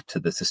to talk to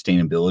the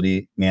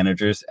sustainability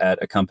managers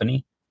at a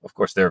company. Of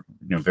course, they're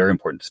very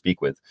important to speak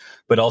with,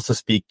 but also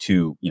speak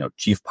to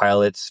chief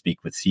pilots,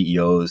 speak with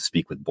CEOs,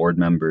 speak with board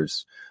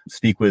members,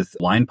 speak with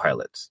line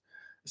pilots.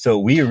 So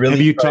we really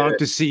have you talked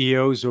to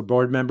CEOs or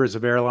board members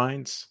of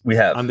airlines? We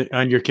have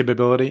on your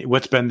capability.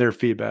 What's been their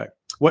feedback?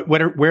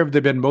 Where have they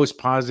been most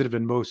positive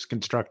and most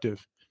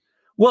constructive?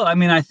 Well,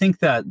 I think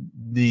that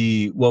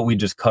what we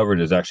just covered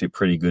is actually a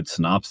pretty good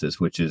synopsis,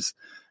 which is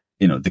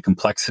the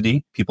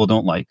complexity people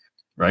don't like,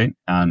 right,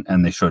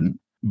 and they shouldn't.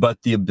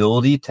 But the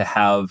ability to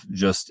have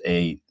just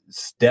a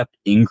step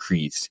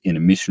increase in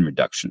emission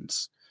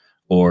reductions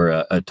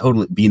or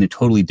being a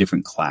totally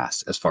different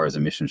class as far as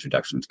emissions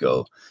reductions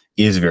go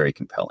is very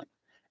compelling.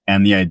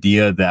 And the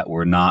idea that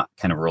we're not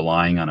kind of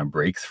relying on a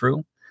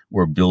breakthrough,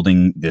 we're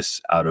building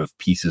this out of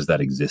pieces that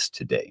exist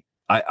today.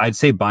 I'd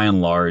say by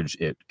and large,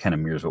 it kind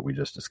of mirrors what we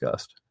just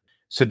discussed.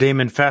 So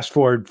Damon, fast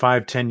forward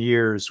 5-10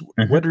 years,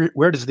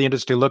 where does the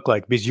industry look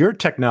like? Because your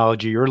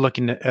technology, you're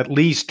looking at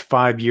least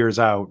 5 years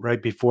out,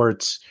 right, before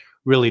it's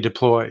really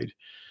deployed.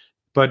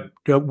 But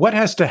what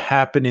has to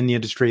happen in the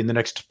industry in the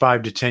next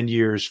 5 to 10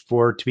 years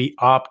for it to be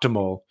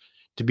optimal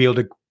to be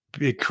able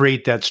to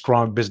create that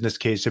strong business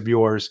case of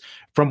yours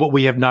from what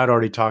we have not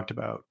already talked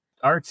about?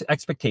 Our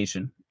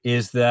expectation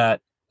is that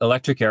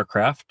electric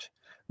aircraft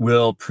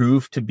will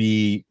prove to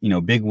be,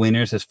 big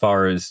winners as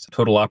far as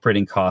total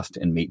operating cost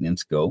and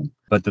maintenance go,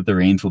 but that the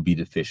range will be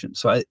deficient.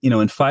 So,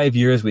 in 5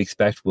 years, we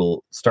expect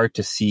we'll start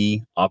to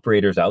see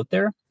operators out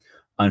there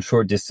on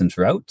short distance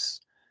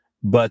routes,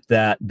 but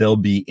that they'll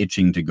be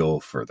itching to go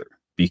further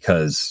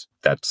because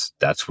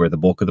that's where the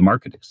bulk of the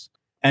market is.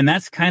 And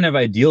that's kind of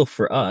ideal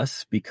for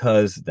us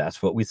because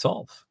that's what we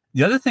solve.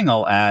 The other thing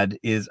I'll add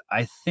is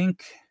I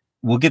think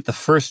we'll get the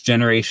first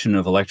generation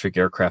of electric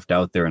aircraft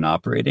out there and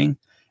operating.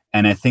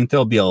 And I think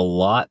there'll be a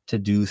lot to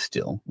do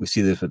still. We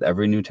see this with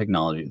every new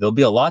technology. There'll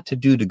be a lot to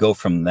do to go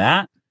from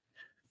that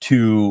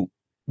to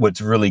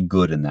what's really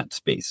good in that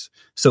space.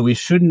 So we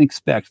shouldn't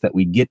expect that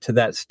we get to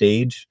that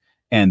stage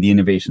and the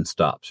innovation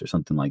stops or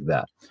something like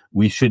that.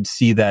 We should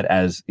see that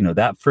as,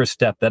 that first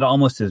step, that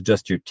almost is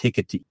just your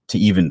ticket to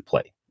even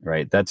play,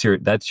 right? That's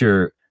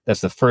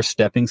the first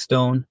stepping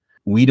stone.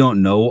 We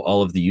don't know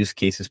all of the use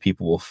cases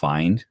people will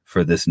find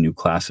for this new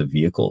class of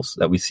vehicles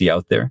that we see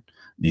out there,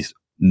 these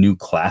new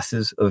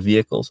classes of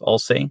vehicles, I'll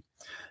say.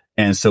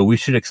 And so we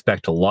should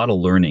expect a lot of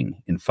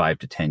learning in 5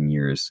 to 10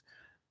 years,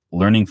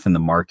 learning from the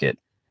market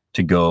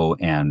to go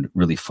and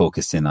really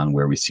focus in on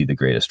where we see the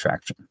greatest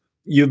traction.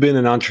 You've been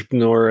an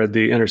entrepreneur at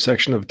the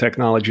intersection of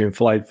technology and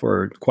flight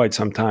for quite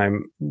some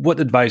time. What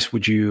advice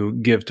would you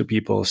give to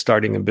people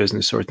starting a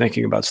business or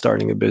thinking about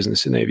starting a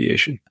business in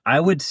aviation? I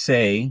would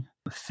say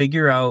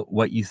figure out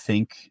what you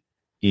think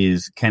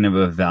is kind of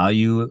a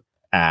value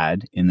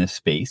add in this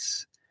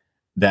space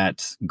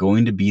that's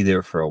going to be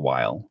there for a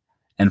while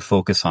and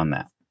focus on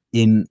that.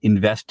 In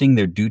investing,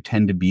 there do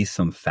tend to be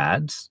some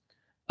fads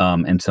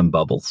and some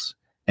bubbles.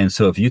 And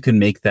so if you can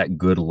make that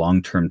good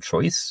long-term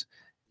choice,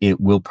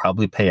 it will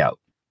probably pay out.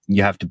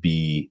 You have to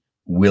be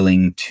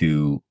willing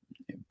to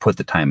put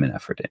the time and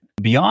effort in.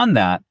 Beyond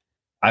that,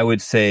 I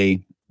would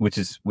say, which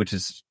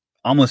is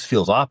almost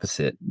feels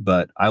opposite,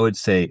 but I would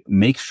say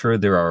make sure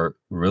there are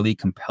really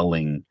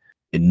compelling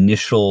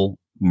initial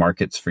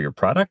markets for your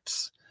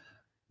products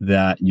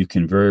that you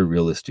can very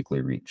realistically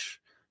reach.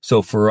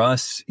 So for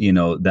us,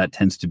 that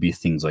tends to be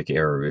things like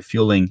air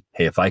refueling.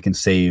 Hey, if I can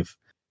save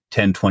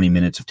 10, 20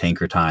 minutes of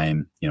tanker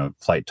time,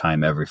 flight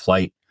time every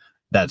flight,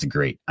 that's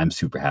great. I'm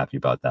super happy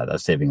about that.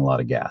 That's saving a lot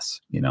of gas,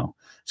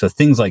 So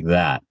things like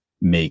that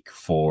make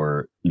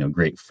for,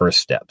 great first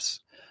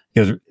steps.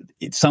 Because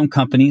some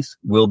companies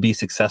will be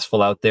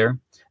successful out there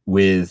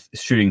with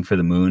shooting for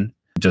the moon.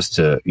 Just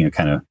to,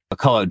 I'll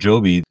call out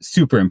Joby,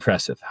 super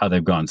impressive how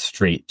they've gone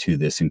straight to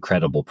this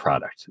incredible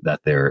product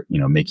that they're,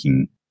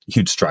 making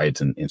huge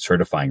strides in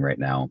certifying right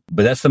now.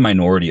 But that's the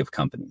minority of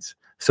companies.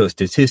 So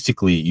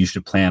statistically, you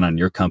should plan on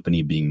your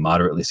company being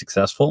moderately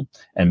successful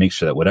and make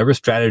sure that whatever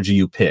strategy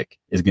you pick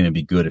is going to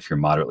be good if you're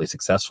moderately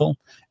successful.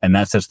 And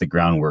that sets the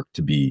groundwork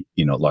to be,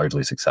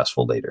 largely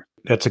successful later.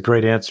 That's a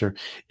great answer.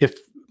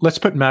 Let's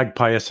put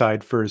Magpie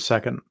aside for a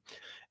second.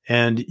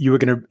 And you were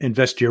going to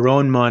invest your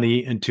own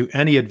money into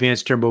any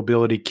advanced air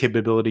mobility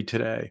capability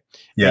today.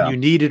 Yeah. And you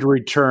needed a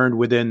return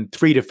within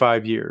 3 to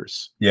 5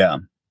 years. Yeah.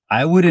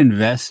 I would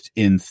invest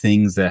in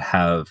things that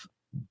have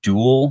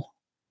dual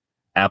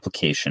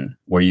application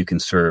where you can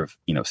serve,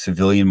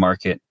 civilian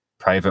market,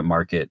 private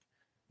market,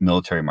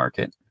 military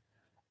market.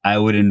 I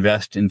would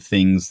invest in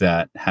things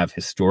that have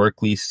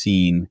historically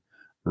seen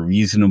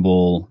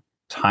reasonable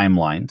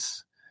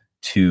timelines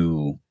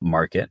to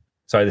market.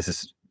 Sorry, this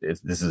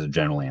is a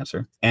general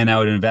answer. And I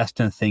would invest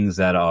in things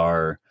that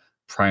are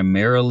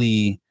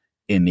primarily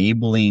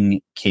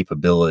enabling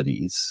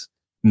capabilities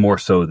more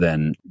so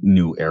than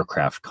new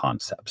aircraft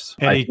concepts.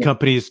 Any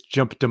companies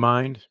jump to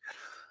mind?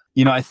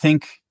 I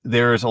think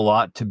there's a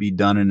lot to be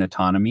done in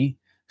autonomy.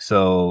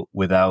 So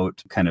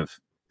without kind of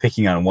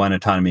picking on one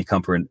autonomy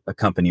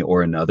company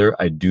or another,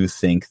 I do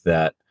think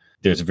that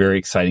there's very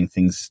exciting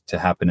things to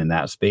happen in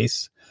that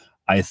space.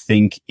 I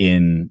think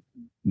in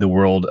the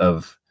world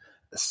of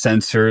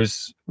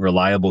sensors,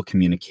 reliable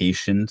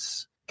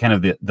communications, kind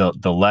of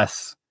the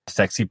less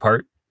sexy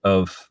part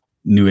of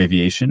new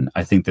aviation.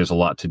 I think there's a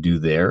lot to do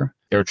there.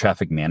 Air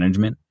traffic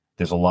management,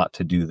 there's a lot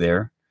to do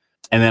there.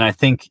 And then I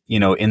think,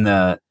 in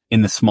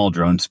the small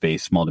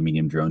to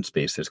medium drone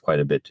space, there's quite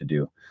a bit to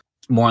do.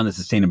 More on the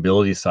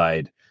sustainability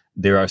side,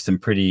 there are some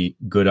pretty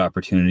good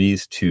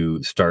opportunities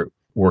to start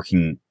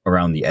working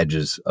around the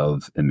edges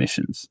of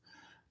emissions.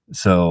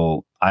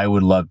 So I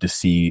would love to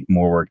see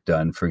more work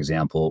done, for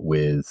example,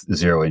 with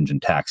zero engine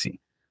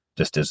taxi,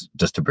 just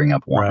to bring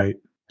up one. Right.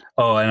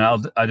 Oh,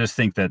 and I just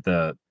think that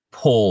the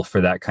pull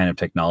for that kind of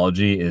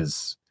technology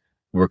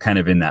we're kind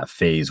of in that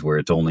phase where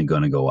it's only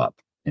going to go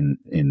up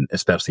in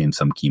especially in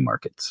some key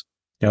markets.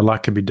 Yeah, a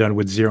lot can be done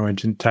with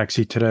zero-engine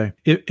taxi today.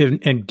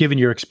 And given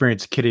your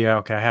experience, Kitty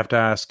Elk, I have to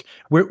ask,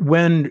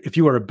 if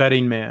you were a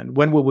betting man,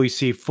 when will we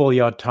see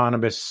fully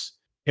autonomous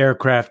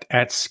aircraft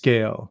at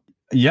scale?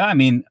 Yeah, I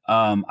mean,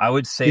 I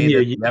would say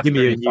that the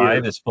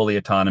F-35 is fully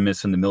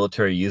autonomous and the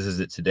military uses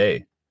it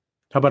today.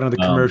 How about on the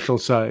commercial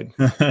side?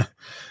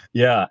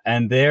 Yeah,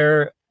 and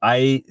there,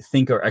 I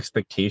think our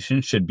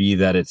expectation should be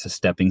that it's a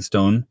stepping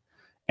stone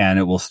and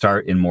it will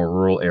start in more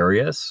rural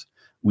areas.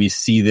 We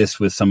see this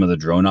with some of the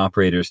drone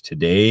operators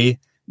today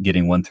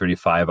getting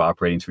 135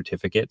 operating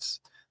certificates.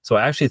 So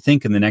I actually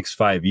think in the next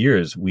 5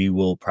 years, we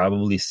will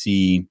probably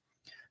see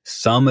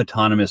some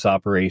autonomous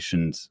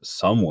operations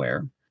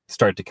somewhere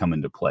start to come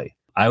into play.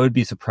 I would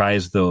be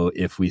surprised, though,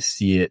 if we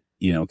see it,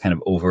 kind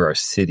of over our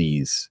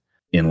cities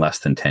in less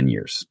than 10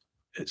 years.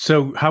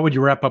 So how would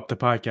you wrap up the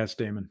podcast,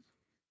 Damon?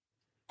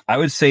 I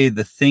would say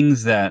the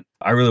things that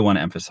I really want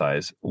to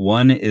emphasize.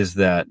 One is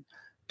that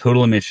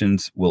total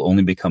emissions will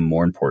only become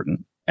more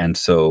important. And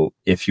so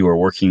if you are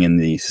working in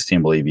the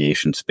sustainable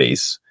aviation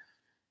space,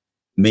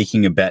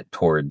 making a bet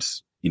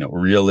towards,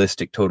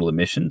 realistic total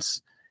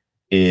emissions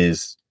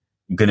is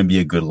going to be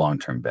a good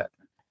long-term bet.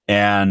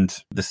 And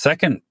the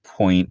second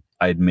point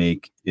I'd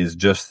make is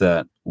just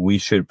that we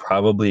should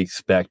probably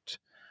expect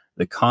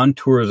the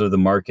contours of the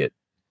market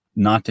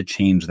not to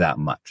change that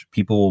much.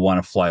 People will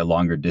want to fly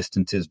longer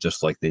distances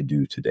just like they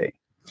do today.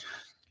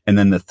 And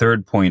then the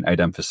third point I'd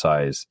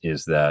emphasize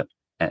is that,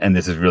 and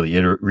this is really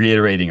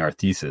reiterating our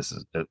thesis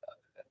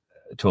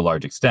to a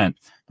large extent,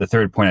 the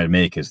third point I'd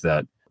make is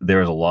that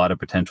there is a lot of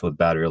potential with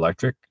battery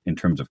electric in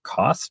terms of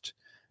cost.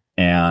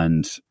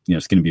 And,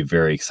 it's going to be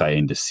very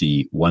exciting to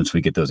see once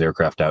we get those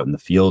aircraft out in the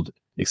field,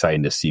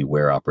 exciting to see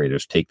where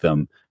operators take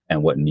them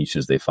and what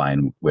niches they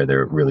find where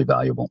they're really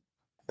valuable.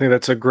 I think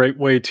that's a great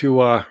way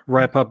to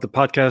wrap up the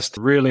podcast.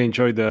 Really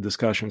enjoyed the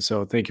discussion.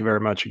 So thank you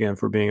very much again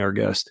for being our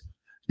guest.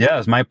 Yeah,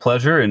 it's my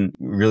pleasure and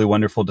really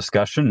wonderful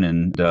discussion,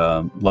 and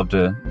love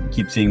to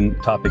keep seeing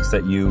topics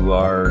that you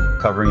are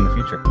covering in the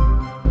future.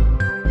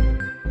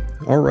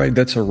 All right,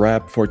 that's a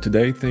wrap for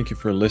today. Thank you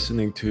for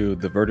listening to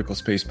the Vertical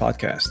Space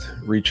Podcast.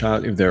 Reach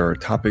out if there are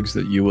topics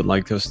that you would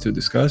like us to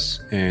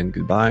discuss, and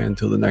goodbye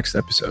until the next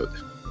episode.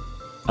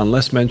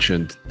 Unless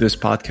mentioned, this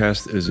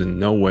podcast is in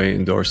no way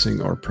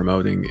endorsing or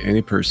promoting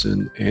any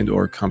person and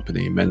or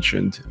company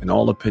mentioned, and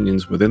all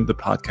opinions within the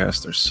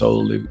podcast are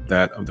solely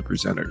that of the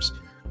presenters.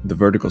 The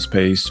Vertical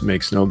Space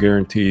makes no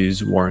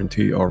guarantees,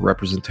 warranty, or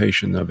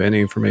representation of any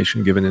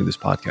information given in this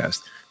podcast.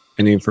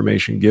 Any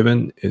information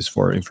given is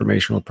for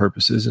informational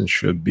purposes and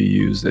should be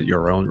used at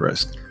your own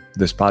risk.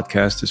 This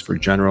podcast is for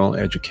general,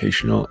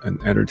 educational,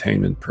 and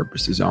entertainment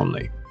purposes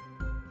only.